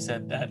head when you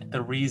said that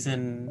the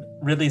reason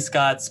Ridley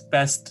Scott's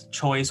best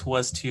choice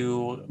was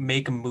to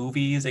make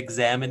movies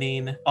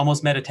examining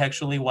almost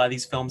metatextually why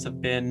these films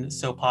have been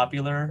so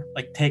popular,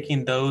 like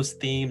taking those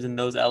themes and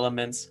those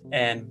elements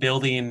and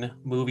building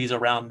movies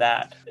around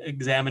that,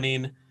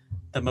 examining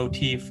the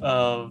motif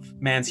of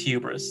man's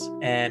hubris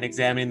and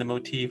examining the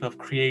motif of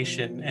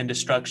creation and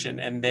destruction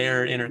and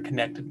their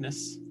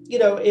interconnectedness.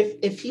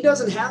 If he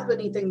doesn't have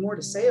anything more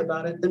to say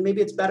about it, then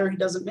maybe it's better he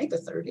doesn't make a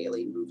third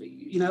Alien movie.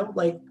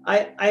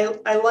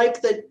 I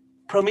like that.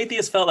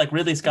 Prometheus felt like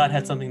Ridley Scott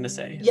had something to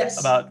say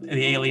about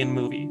the Alien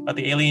movie, about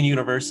the Alien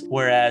universe,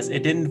 whereas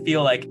it didn't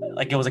feel like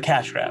it was a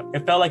cash grab.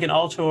 It felt like an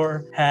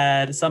auteur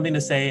had something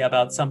to say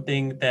about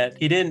something that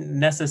he didn't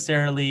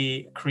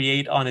necessarily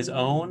create on his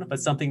own, but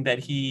something that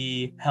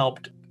he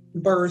helped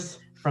birth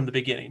from the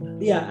beginning.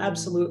 Yeah,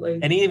 absolutely.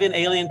 And even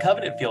Alien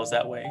Covenant feels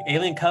that way.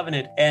 Alien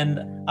Covenant, and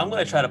I'm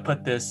going to try to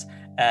put this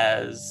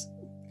as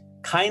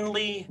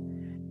kindly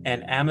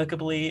and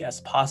amicably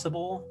as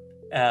possible,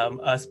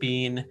 us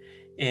being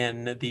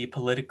in the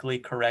politically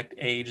correct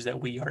age that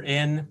we are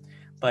in.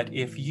 But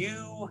if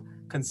you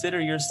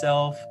consider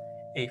yourself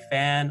a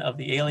fan of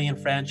the Alien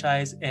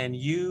franchise and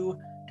you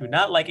do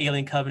not like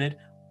Alien Covenant,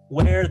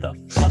 where the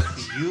fuck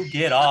do you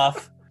get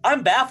off?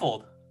 I'm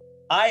baffled.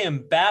 I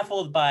am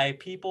baffled by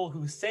people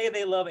who say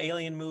they love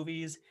Alien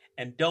movies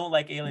and don't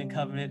like Alien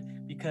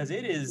Covenant, because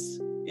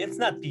it's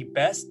not the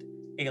best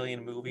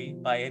Alien movie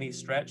by any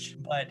stretch,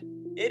 but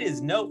it is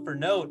note for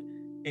note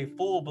a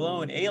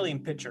full-blown alien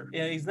picture.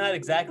 He's not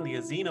exactly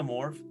a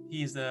xenomorph.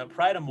 He's a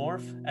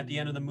prydomorph at the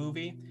end of the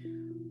movie.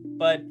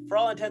 But for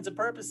all intents and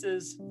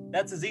purposes,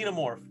 that's a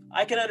xenomorph.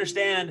 I can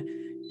understand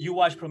you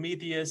watch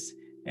Prometheus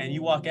and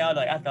you walk out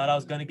like, I thought I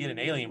was going to get an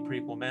Alien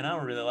prequel, man. I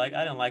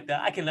didn't like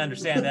that. I can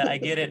understand that. I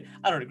get it.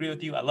 I don't agree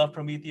with you. I love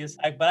Prometheus.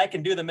 But I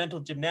can do the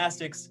mental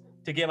gymnastics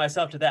to get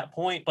myself to that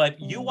point.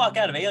 But you walk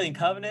out of Alien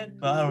Covenant,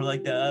 well, I don't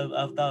like that.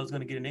 I thought I was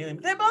going to get an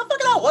Alien. That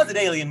motherfucker was an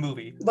Alien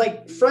movie.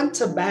 Like front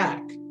to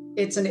back,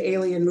 it's an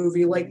Alien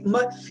movie.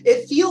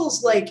 It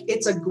feels like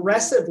it's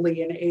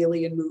aggressively an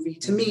Alien movie,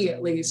 to me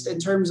at least, in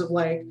terms of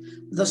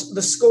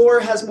the score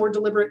has more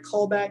deliberate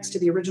callbacks to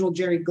the original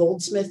Jerry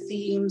Goldsmith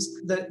themes.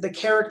 The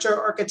character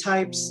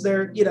archetypes,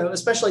 they're,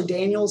 especially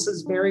Daniels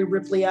is very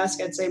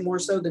Ripley-esque, I'd say more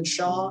so than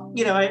Shaw.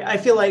 I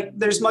feel like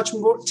there's much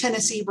more.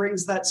 Tennessee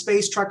brings that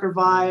space trucker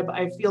vibe.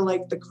 I feel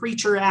like the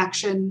creature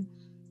action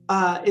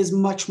is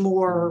much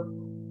more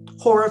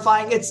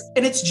horrifying.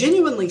 It's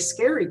genuinely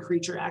scary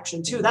creature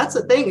action too. That's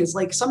the thing, is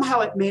somehow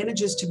it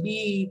manages to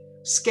be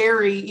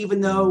scary, even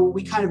though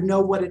we kind of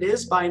know what it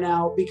is by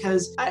now,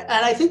 because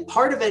I think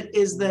part of it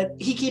is that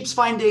he keeps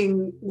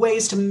finding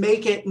ways to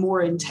make it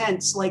more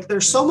intense. Like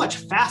they're so much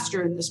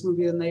faster in this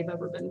movie than they've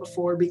ever been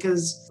before,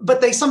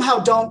 but they somehow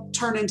don't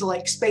turn into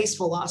like space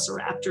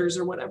velociraptors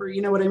or whatever,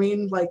 you know what I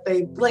mean? Like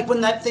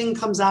when that thing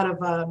comes out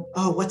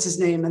of what's his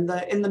name in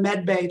the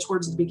med bay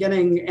towards the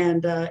beginning,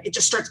 and it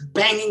just starts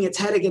banging its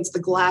head against the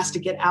glass to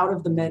get out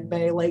of the med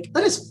bay. Like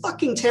that is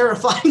fucking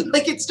terrifying.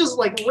 Like it's just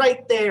like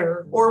right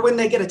there. Or when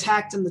they get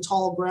attacked in the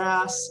tall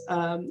grass,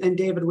 and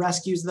David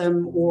rescues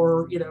them,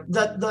 or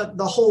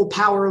the whole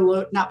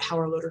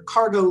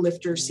cargo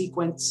lifter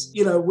sequence,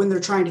 when they're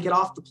trying to get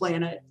off the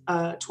planet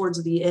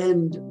towards the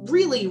end.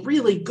 Really,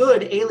 really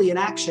good alien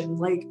action.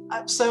 Like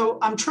so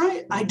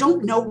I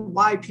don't know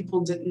why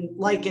people didn't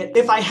like it.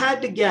 If I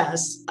had to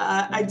guess,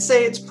 I'd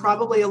say it's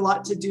probably a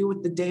lot to do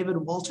with the David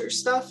Walters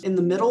stuff in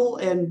the middle,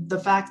 and the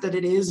fact that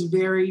it is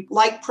very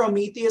like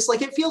Prometheus.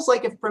 Like it feels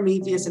like if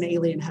Prometheus and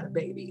Alien had a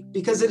baby,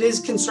 because it is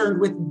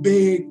concerned with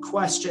big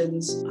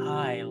questions.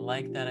 I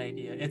like that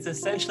idea. It's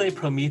essentially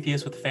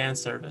Prometheus with fan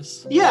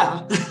service.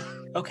 Yeah.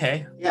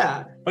 Okay.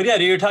 Yeah. But yeah,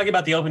 you're talking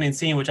about the opening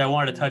scene, which I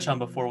wanted to touch on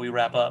before we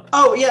wrap up.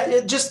 Oh yeah,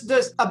 it just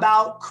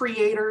about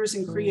creators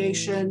and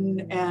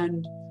creation,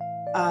 and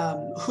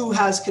who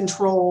has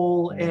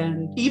control,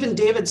 and even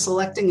David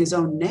selecting his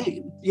own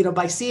name,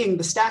 by seeing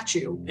the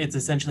statue. It's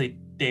essentially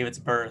David's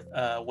birth.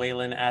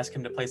 Waylon asked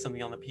him to play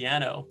something on the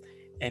piano,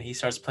 and he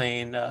starts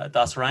playing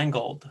Das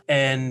Rheingold.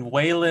 And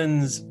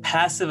Waylon's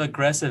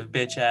passive-aggressive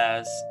bitch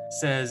ass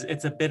says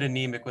it's a bit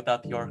anemic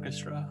without the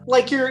orchestra.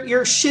 Like your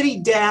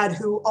shitty dad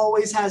who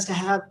always has to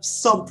have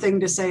something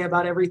to say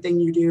about everything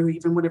you do,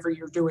 even whenever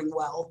you're doing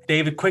well.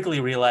 David quickly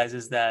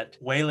realizes that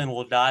Waylon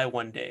will die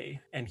one day,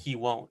 and he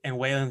won't. And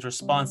Waylon's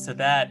response to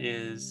that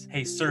is,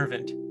 "Hey,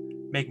 servant,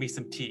 make me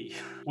some tea,"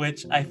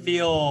 which I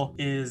feel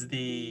is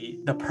the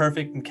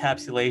perfect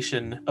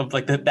encapsulation of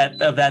like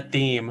that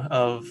theme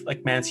of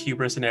like man's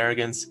hubris and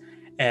arrogance,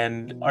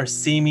 and our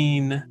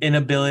seeming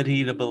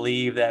inability to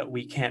believe that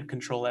we can't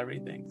control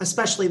everything,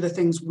 especially the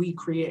things we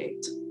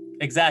create.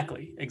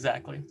 Exactly.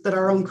 That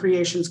our own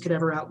creations could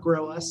ever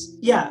outgrow us.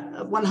 Yeah,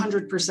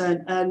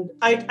 100%. And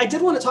I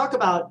did want to talk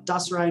about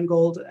Das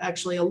Rheingold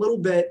actually a little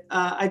bit.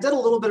 I did a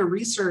little bit of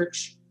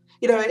research.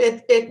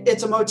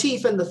 It's a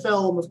motif in the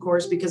film, of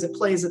course, because it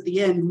plays at the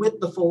end with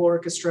the full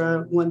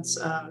orchestra once,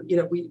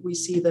 we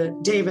see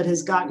that David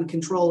has gotten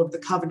control of the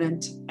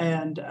Covenant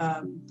and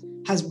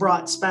has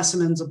brought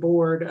specimens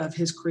aboard of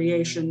his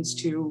creations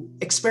to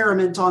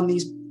experiment on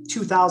these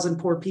 2,000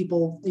 poor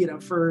people,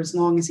 for as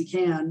long as he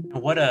can.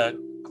 What a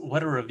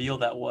reveal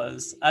that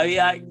was.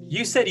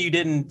 You said you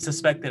didn't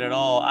suspect it at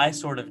all. I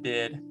sort of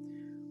did.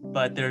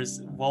 But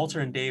there's Walter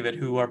and David,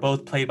 who are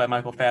both played by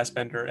Michael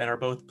Fassbender and are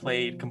both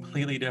played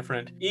completely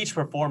different. Each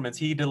performance,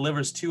 he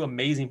delivers two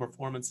amazing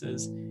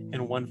performances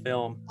in one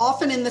film.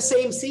 Often in the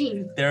same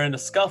scene. They're in a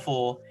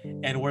scuffle,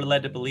 and we're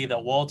led to believe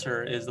that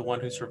Walter is the one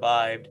who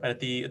survived. But at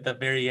the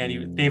very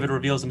end, David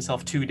reveals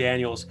himself to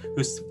Daniels,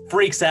 who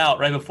freaks out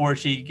right before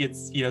she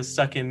gets,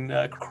 stuck in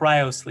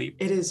cryo sleep.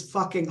 It is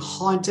fucking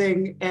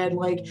haunting. And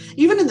like,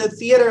 even in the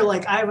theater,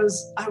 like I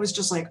was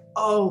just like,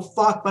 oh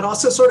fuck, but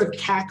also sort of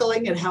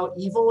cackling at how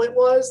evil it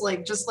was.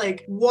 Like, just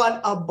like, what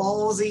a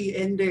ballsy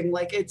ending.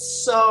 Like,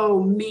 it's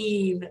so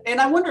mean. And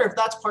I wonder if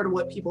that's part of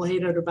what people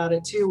hated about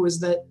it too, was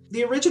that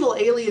the original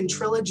Alien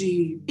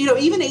trilogy,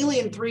 even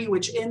Alien 3,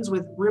 which ends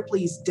with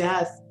Ripley's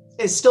death,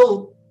 is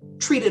still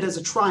treated as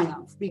a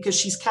triumph because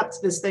she's kept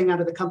this thing out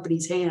of the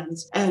company's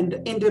hands and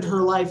ended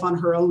her life on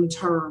her own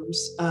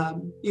terms,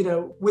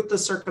 with the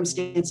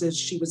circumstances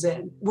she was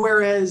in.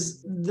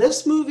 Whereas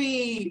this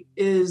movie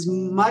is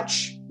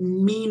much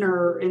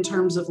meaner in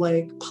terms of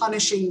like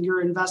punishing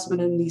your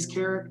investment in these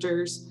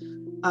characters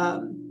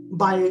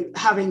by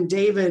having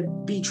David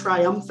be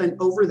triumphant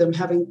over them,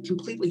 having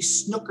completely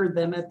snookered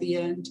them at the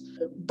end.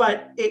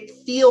 But it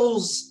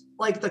feels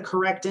like the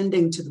correct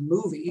ending to the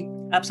movie.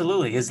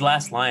 Absolutely. His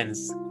last line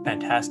is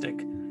fantastic.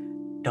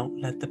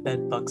 Don't let the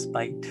bed bugs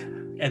bite.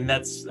 And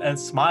that's a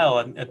smile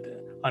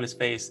on his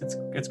face.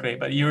 It's great.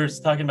 But you were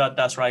talking about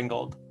Das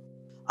Rheingold.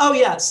 Oh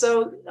yeah.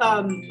 So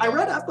I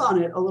read up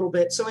on it a little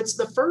bit. So it's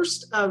the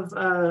first of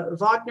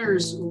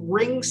Wagner's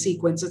Ring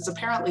sequence. It's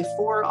apparently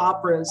 4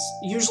 operas,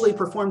 usually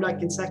performed on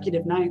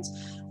consecutive nights.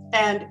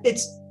 And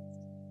it's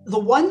the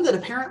one that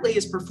apparently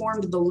is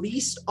performed the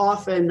least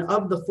often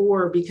of the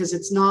 4, because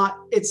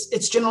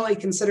it's generally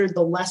considered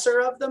the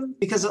lesser of them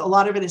because a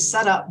lot of it is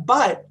set up,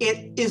 but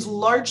it is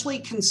largely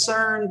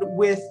concerned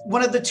with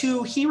one of the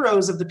 2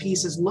 heroes of the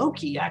piece is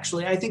Loki.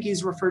 Actually, I think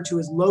he's referred to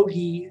as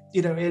Loki,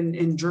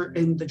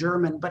 in the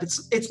German, but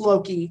it's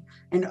Loki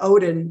and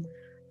Odin.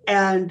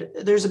 And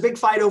there's a big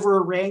fight over a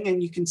ring,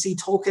 and you can see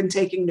Tolkien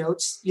taking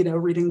notes,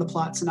 reading the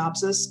plot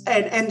synopsis,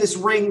 and this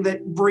ring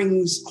that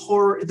brings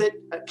horror, that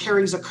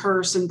carries a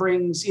curse and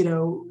brings,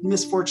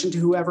 misfortune to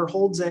whoever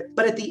holds it.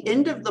 But at the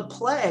end of the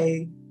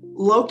play,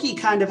 Loki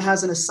kind of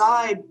has an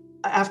aside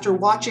after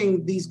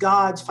watching these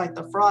gods fight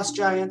the frost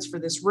giants for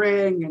this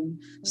ring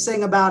and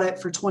sing about it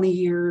for 20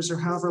 years or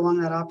however long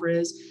that opera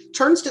is,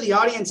 turns to the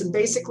audience and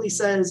basically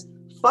says,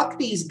 fuck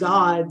these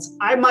gods.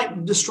 I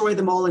might destroy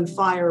them all in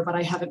fire, but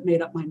I haven't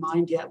made up my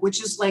mind yet,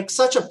 which is like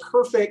such a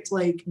perfect,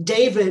 like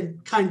David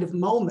kind of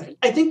moment.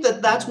 I think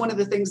that that's one of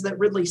the things that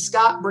Ridley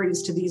Scott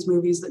brings to these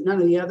movies that none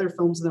of the other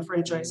films in the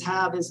franchise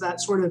have, is that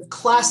sort of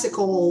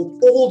classical,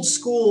 old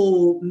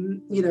school,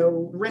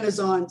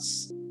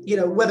 Renaissance,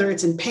 whether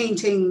it's in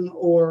painting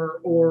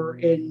or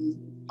in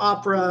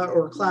opera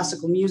or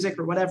classical music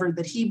or whatever,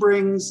 that he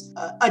brings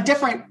a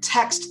different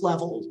text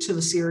level to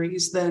the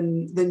series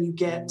than you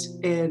get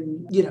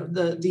in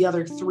the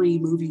other three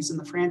movies in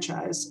the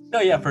franchise.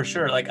 Oh yeah, for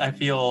sure. Like I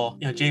feel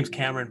James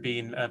Cameron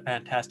being a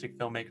fantastic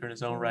filmmaker in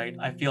his own right,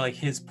 I feel like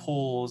his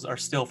pulls are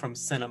still from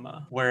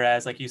cinema,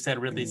 whereas like you said,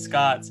 Ridley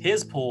Scott's,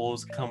 his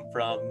pulls come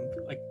from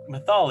like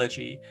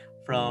mythology,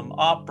 from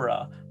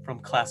opera, from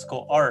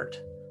classical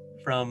art,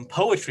 from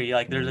poetry.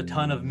 Like there's a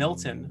ton of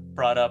Milton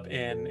brought up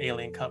in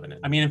Alien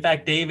Covenant. I mean, in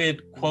fact,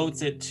 David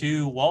quotes it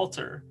to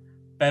Walter,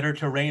 better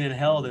to reign in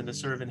hell than to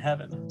serve in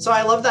heaven. So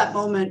I love that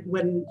moment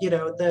when,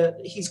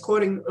 he's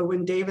quoting,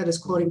 when David is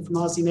quoting from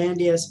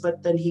Ozymandias,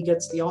 but then he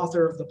gets the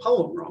author of the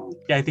poem wrong.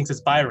 Yeah, he thinks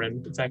it's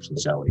Byron. It's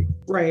actually Shelley.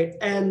 Right.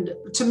 And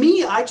to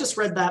me, I just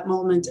read that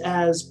moment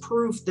as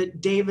proof that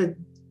David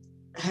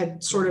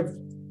had sort of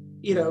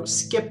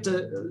skipped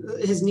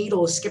his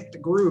needle skipped a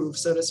groove,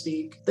 so to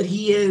speak, that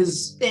he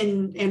is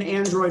in an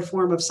android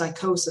form of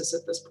psychosis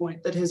at this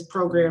point, that his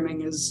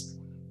programming is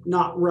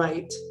not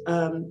right.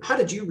 How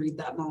did you read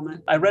that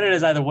moment? I read it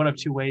as either one of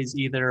two ways.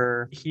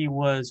 Either he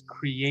was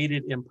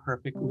created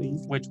imperfectly,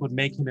 which would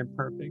make him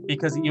imperfect,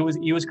 because he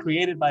was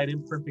created by an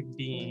imperfect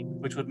being,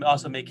 which would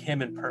also make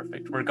him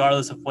imperfect,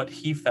 regardless of what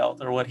he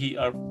felt or what he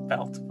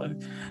felt.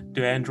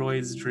 Do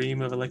androids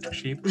dream of electric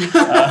sheep?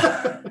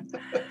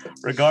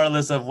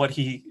 Regardless of what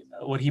he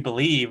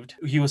believed,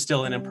 he was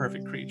still an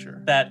imperfect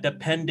creature that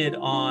depended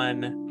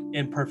on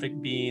imperfect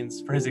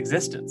beings for his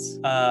existence.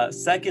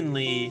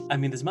 Secondly, I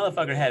mean, this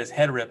motherfucker had his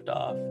head ripped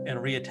off and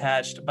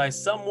reattached by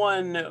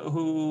someone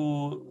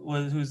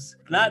who's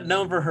not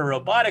known for her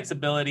robotics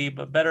ability,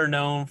 but better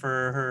known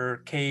for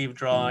her cave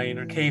drawing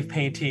or cave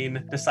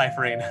painting,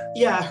 deciphering.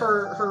 Yeah,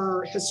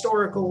 her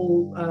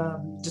historical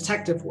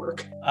detective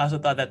work. I also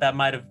thought that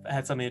might have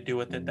had something to do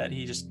with it, that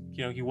he just,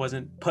 he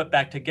wasn't put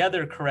back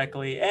together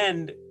correctly.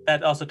 And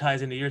that also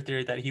ties into your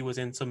theory that he was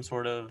in some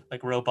sort of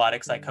like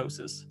robotic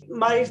psychosis.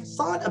 My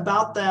thought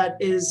about that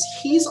is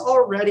he's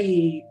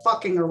already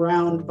fucking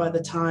around by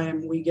the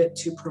time we get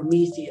to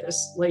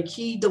Prometheus. Like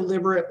he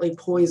deliberately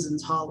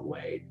poisons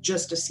Holloway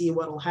just to see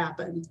what'll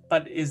happen.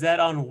 But is that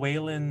on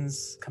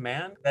Wayland's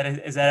command?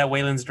 Is that at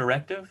Wayland's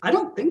directive? I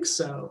don't think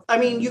so. I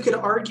mean, you could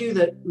argue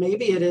that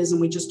maybe it is and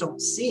we just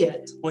don't see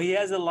it. Well, he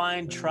has the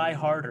line, try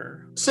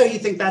harder. So you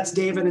think that's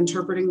David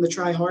interpreting the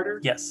try harder?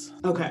 Yes.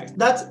 Okay.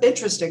 That's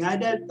interesting.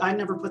 I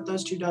never put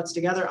those two dots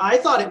together. I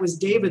thought it was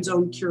David's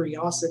own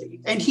curiosity.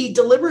 And he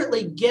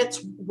deliberately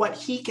gets what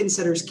he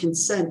considers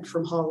consent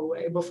from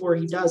Holloway before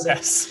he does it.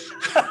 Yes.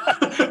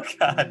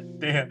 God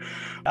damn.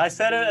 I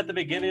said it at the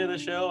beginning of the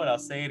show and I'll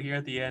say it here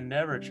at the end.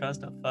 Never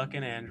trust a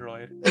fucking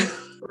android.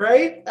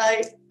 Right?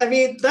 I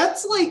mean,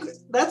 that's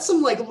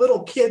some like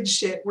little kid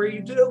shit where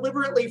you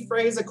deliberately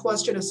phrase a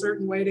question a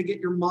certain way to get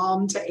your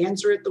mom to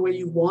answer it the way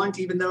you want,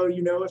 even though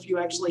if you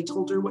actually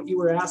told her what you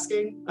were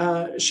asking,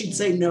 she'd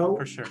say no.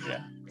 For sure,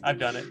 yeah. I've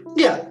done it.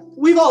 Yeah,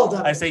 we've all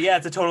done it. I say, yeah,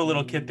 it's a total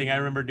little kid thing. I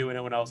remember doing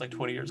it when I was like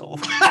 20 years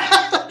old.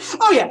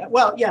 Oh, yeah.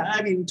 Well, yeah,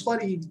 I mean,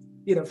 20,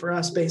 for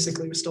us,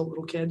 basically, we're still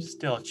little kids.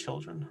 Still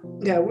children.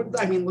 Yeah,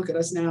 I mean, look at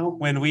us now.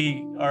 When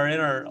we are in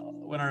our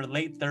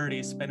late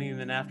 30s,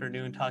 spending an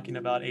afternoon talking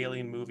about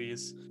alien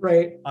movies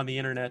right on the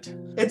internet.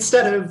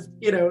 Instead of,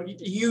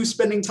 you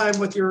spending time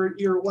with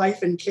your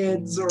wife and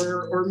kids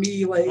or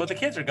me, like... Well, the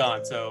kids are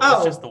gone, so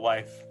it's just the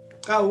wife.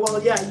 Oh,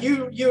 well, yeah,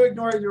 you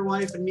ignore your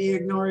wife and me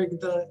ignoring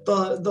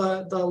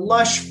the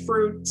lush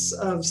fruits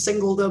of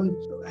singledom.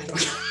 I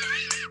don't know.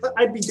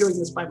 I'd be doing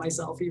this by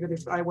myself, even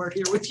if I were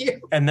here with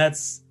you. And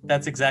that's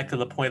exactly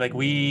the point. Like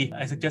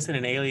I suggested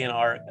an Alien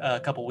arc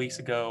a couple weeks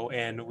ago,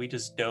 and we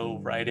just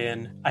dove right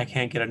in. I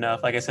can't get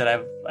enough. Like I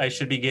said, I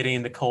should be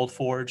getting the Cold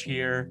Forge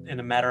here in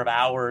a matter of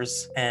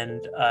hours.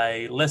 And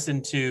I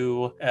listened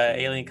to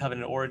Alien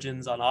Covenant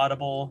Origins on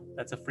Audible.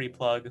 That's a free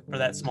plug for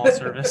that small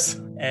service.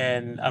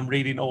 And I'm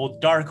reading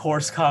old Dark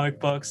Horse comic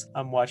books.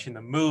 I'm watching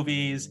the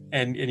movies,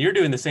 and you're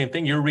doing the same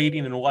thing. You're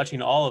reading and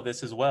watching all of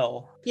this as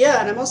well.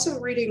 Yeah, and I'm also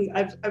reading.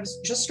 I've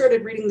just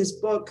started reading this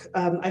book.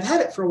 I've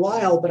had it for a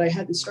while, but I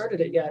hadn't started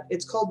it yet.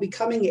 It's called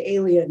Becoming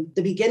Alien: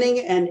 The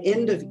Beginning and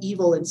End of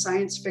Evil in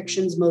Science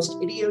Fiction's Most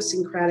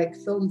Idiosyncratic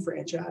Film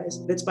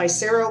Franchise. It's by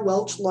Sarah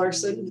Welch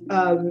Larson,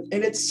 and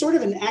it's sort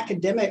of an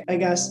academic, I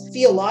guess,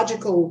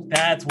 theological.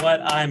 That's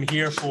what I'm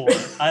here for.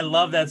 I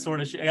love that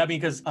sort of shit. I mean,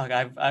 because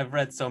I've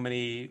read so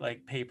many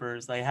like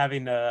papers, like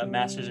having a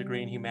master's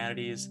degree in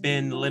humanities,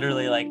 been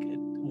literally like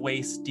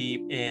waist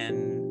deep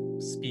in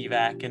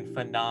Spivak and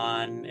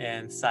Fanon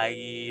and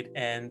Said,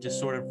 and just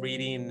sort of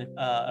reading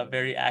a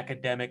very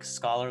academic,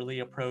 scholarly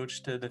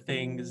approach to the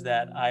things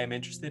that I am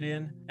interested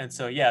in. And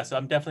so, yeah, so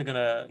I'm definitely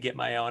going to get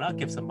my own. I'll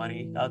give some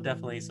money. I'll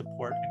definitely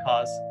support the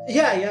cause.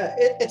 Yeah.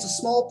 It's a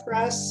small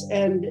press,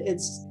 and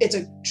it's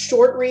a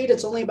short read.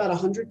 It's only about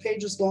 100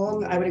 pages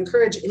long. I would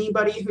encourage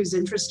anybody who's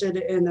interested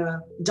in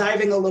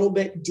diving a little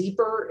bit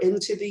deeper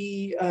into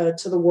the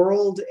to the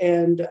world,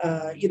 and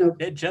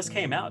it just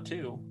came out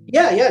too.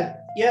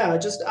 Yeah.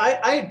 Just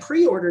I had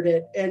pre-ordered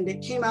it, and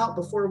it came out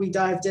before we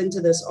dived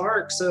into this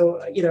arc.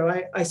 So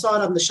I saw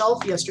it on the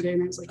shelf yesterday,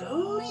 and I was like,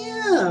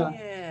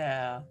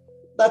 yeah.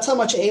 That's how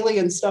much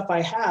alien stuff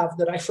I have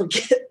that I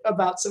forget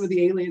about some of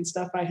the alien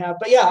stuff I have.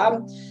 But yeah,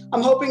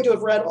 I'm hoping to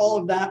have read all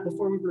of that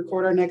before we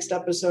record our next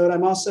episode.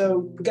 I'm also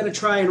going to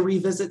try and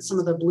revisit some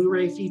of the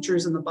Blu-ray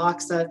features in the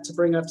box set to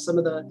bring up some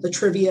of the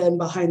trivia and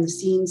behind the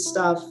scenes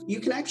stuff. You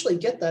can actually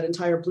get that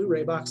entire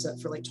Blu-ray box set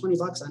for like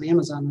 $20 on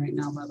Amazon right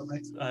now, by the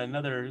way.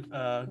 Another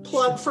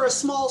plug for a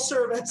small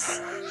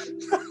service.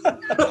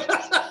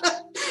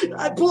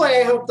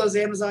 Boy, I hope those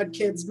Amazon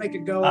kids make a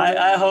go.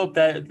 I hope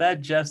that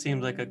Jeff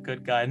seems like a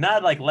good guy,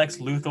 not like Lex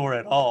Luthor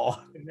at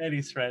all in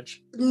any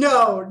stretch.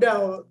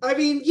 No. I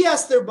mean,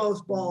 yes, they're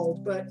both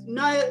bald, but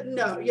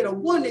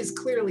one is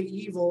clearly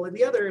evil and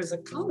the other is a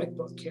comic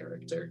book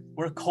character.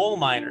 We're coal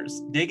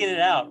miners, digging it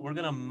out. We're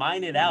gonna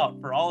mine it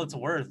out for all it's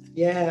worth.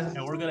 Yeah.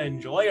 And we're gonna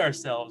enjoy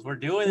ourselves. We're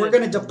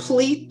gonna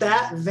deplete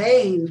that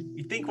vein.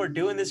 You think we're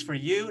doing this for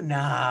you?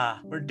 Nah,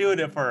 we're doing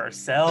it for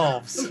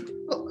ourselves.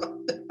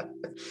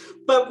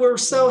 But we're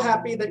so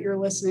happy that you're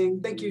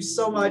listening. Thank you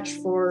so much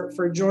for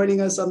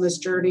joining us on this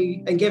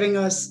journey and giving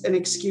us an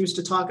excuse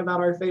to talk about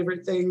our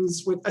favorite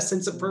things with a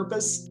sense of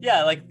purpose.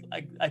 Yeah, like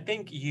I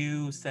think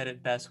you said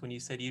it best when you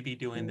said you'd be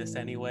doing this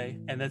anyway.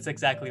 And that's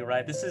exactly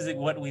right. This isn't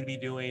what we'd be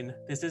doing.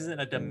 This isn't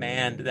a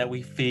demand that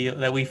we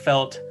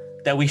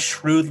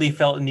shrewdly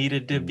felt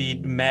needed to be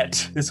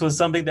met. This was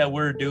something that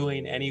we're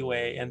doing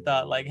anyway, and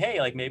thought like, hey,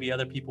 like maybe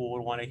other people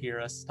would want to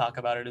hear us talk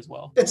about it as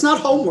well. It's not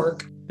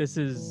homework. This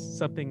is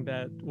something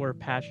that we're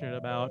passionate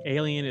about.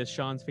 Alien is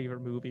Sean's favorite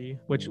movie.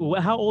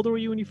 How old were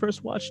you when you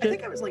first watched it? I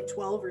think I was like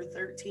 12 or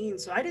 13,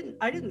 so I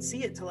didn't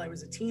see it till I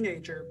was a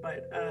teenager.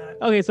 But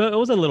okay, so it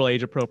was a little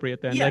age appropriate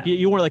then. Yeah. Like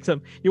you weren't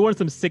some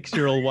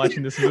 6-year-old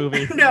watching this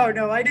movie.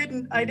 No, I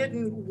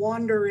didn't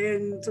wander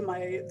into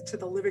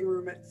the living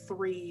room at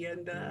 3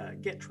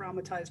 and get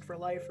traumatized for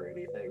life or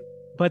anything.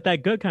 But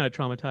that good kind of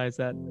traumatized,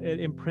 that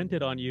it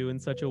imprinted on you in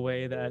such a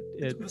way that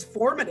it was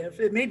formative.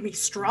 It made me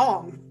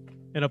strong.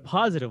 In a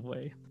positive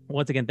way.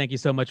 Once again, thank you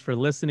so much for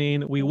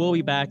listening. We will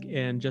be back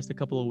in just a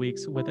couple of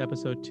weeks with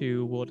episode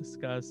 2. We'll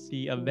discuss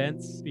the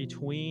events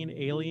between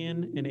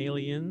Alien and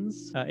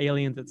Aliens,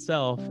 Aliens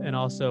itself, and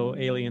also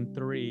Alien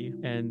 3.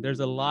 And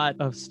there's a lot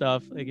of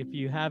stuff. Like if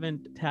you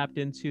haven't tapped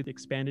into the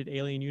expanded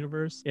Alien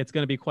universe, it's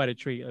going to be quite a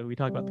treat. We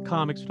talk about the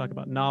comics, we talk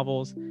about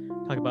novels,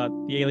 talk about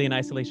the Alien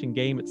Isolation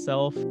game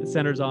itself. It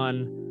centers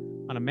on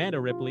Amanda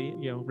Ripley,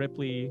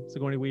 Ripley,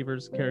 Sigourney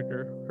Weaver's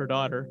character, her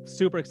daughter.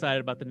 Super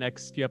excited about the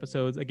next few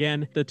episodes.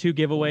 Again, the 2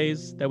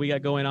 giveaways that we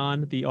got going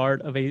on, the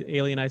Art of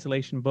Alien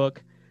Isolation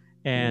book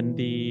and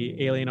the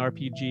Alien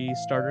RPG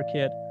starter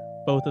kit.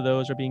 Both of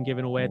those are being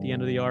given away at the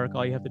end of the arc.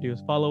 All you have to do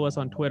is follow us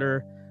on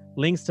Twitter.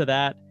 Links to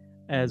that,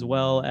 as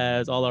well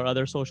as all our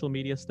other social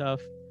media stuff,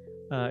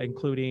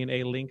 including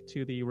a link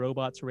to the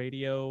Robots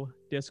Radio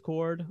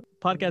Discord.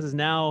 Podcast is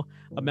now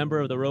a member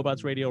of the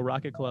Robots Radio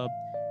Rocket Club.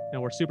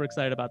 And we're super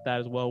excited about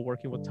that as well,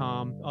 working with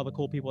Tom, all the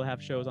cool people that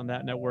have shows on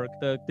that network.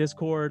 The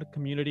Discord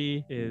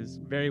community is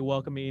very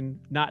welcoming,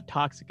 not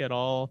toxic at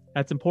all.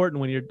 That's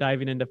important when you're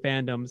diving into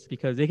fandoms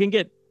because they can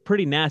get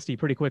pretty nasty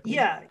pretty quickly.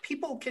 Yeah,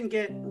 people can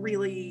get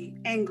really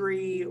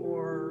angry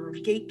or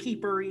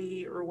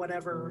gatekeepery or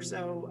whatever.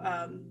 So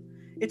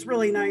it's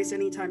really nice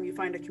anytime you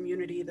find a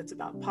community that's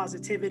about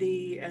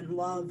positivity and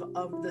love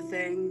of the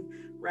thing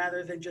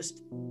rather than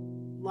just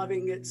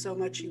loving it so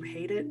much you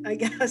hate it, I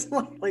guess,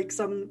 like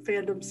some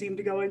fandoms seem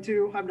to go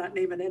into. I'm not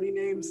naming any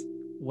names.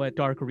 What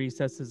dark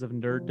recesses of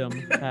nerddom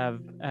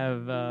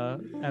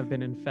have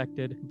been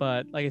infected.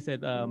 But like I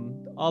said,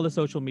 all the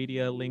social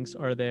media links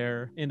are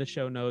there in the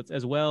show notes,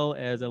 as well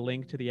as a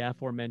link to the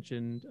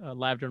aforementioned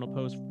live journal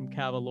post from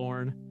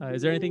Cavalorn.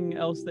 Is there anything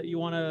else that you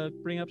want to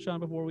bring up, Sean,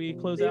 before we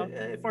close out?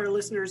 If our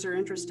listeners are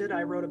interested,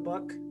 I wrote a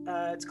book.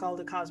 It's called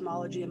A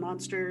Cosmology of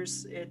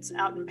Monsters. It's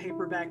out in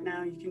paperback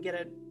now. You can get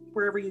it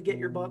wherever you get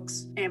your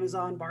books,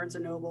 Amazon, Barnes &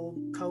 Noble,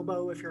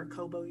 Kobo, if you're a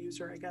Kobo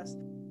user, I guess.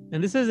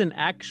 And this is an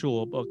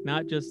actual book,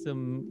 not just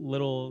some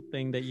little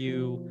thing that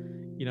you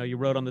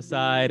wrote on the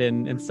side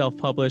and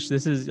self-published.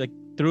 This is like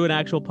through an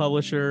actual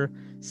publisher.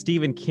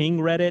 Stephen King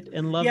read it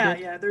and loved it.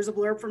 Yeah. There's a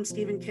blurb from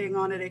Stephen King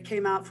on it. It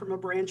came out from a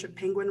branch of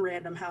Penguin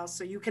Random House,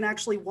 so you can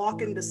actually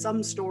walk into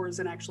some stores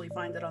and actually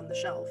find it on the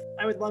shelf.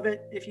 I would love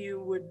it if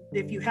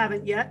you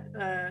haven't yet,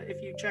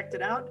 if you checked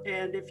it out,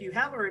 and if you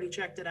have already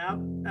checked it out,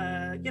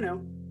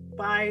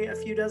 buy a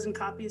few dozen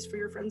copies for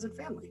your friends and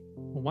family.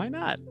 Why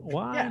not?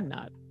 Why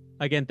not?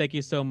 Again, thank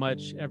you so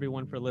much,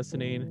 everyone, for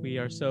listening. We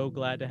are so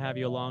glad to have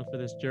you along for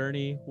this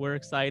journey. We're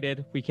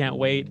excited. We can't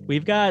wait.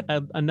 We've got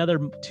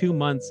another 2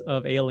 months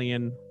of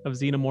Alien, of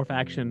Xenomorph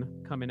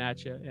action coming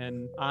at you,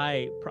 and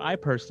I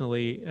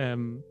personally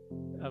am.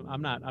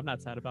 I'm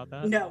not sad about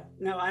that. No,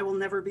 I will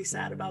never be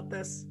sad about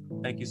this.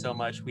 Thank you so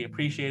much. We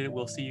appreciate it.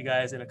 We'll see you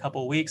guys in a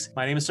couple of weeks.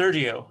 My name is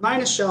Sergio.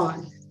 Mine is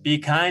Sean. Be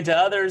kind to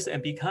others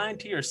and be kind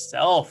to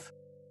yourself.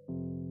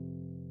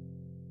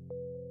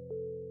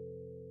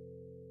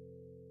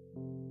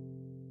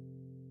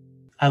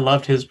 I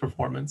loved his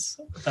performance.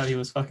 I thought he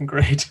was fucking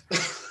great.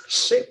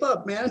 Shape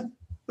up, man.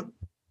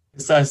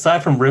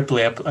 Aside from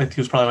Ripley, I think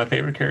he was probably my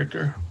favorite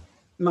character.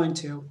 Mine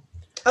too.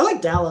 I like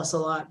Dallas a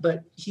lot,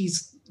 but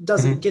he's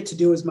doesn't get to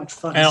do as much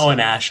fun. And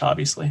Ash,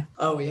 obviously.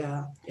 Oh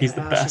yeah, He's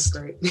the Ash best. Is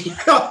great.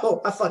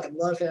 Oh, I fucking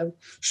love him.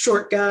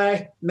 Short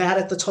guy, mad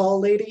at the tall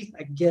lady.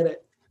 I get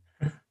it.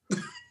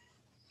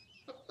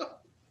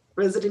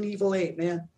 Resident Evil 8, man.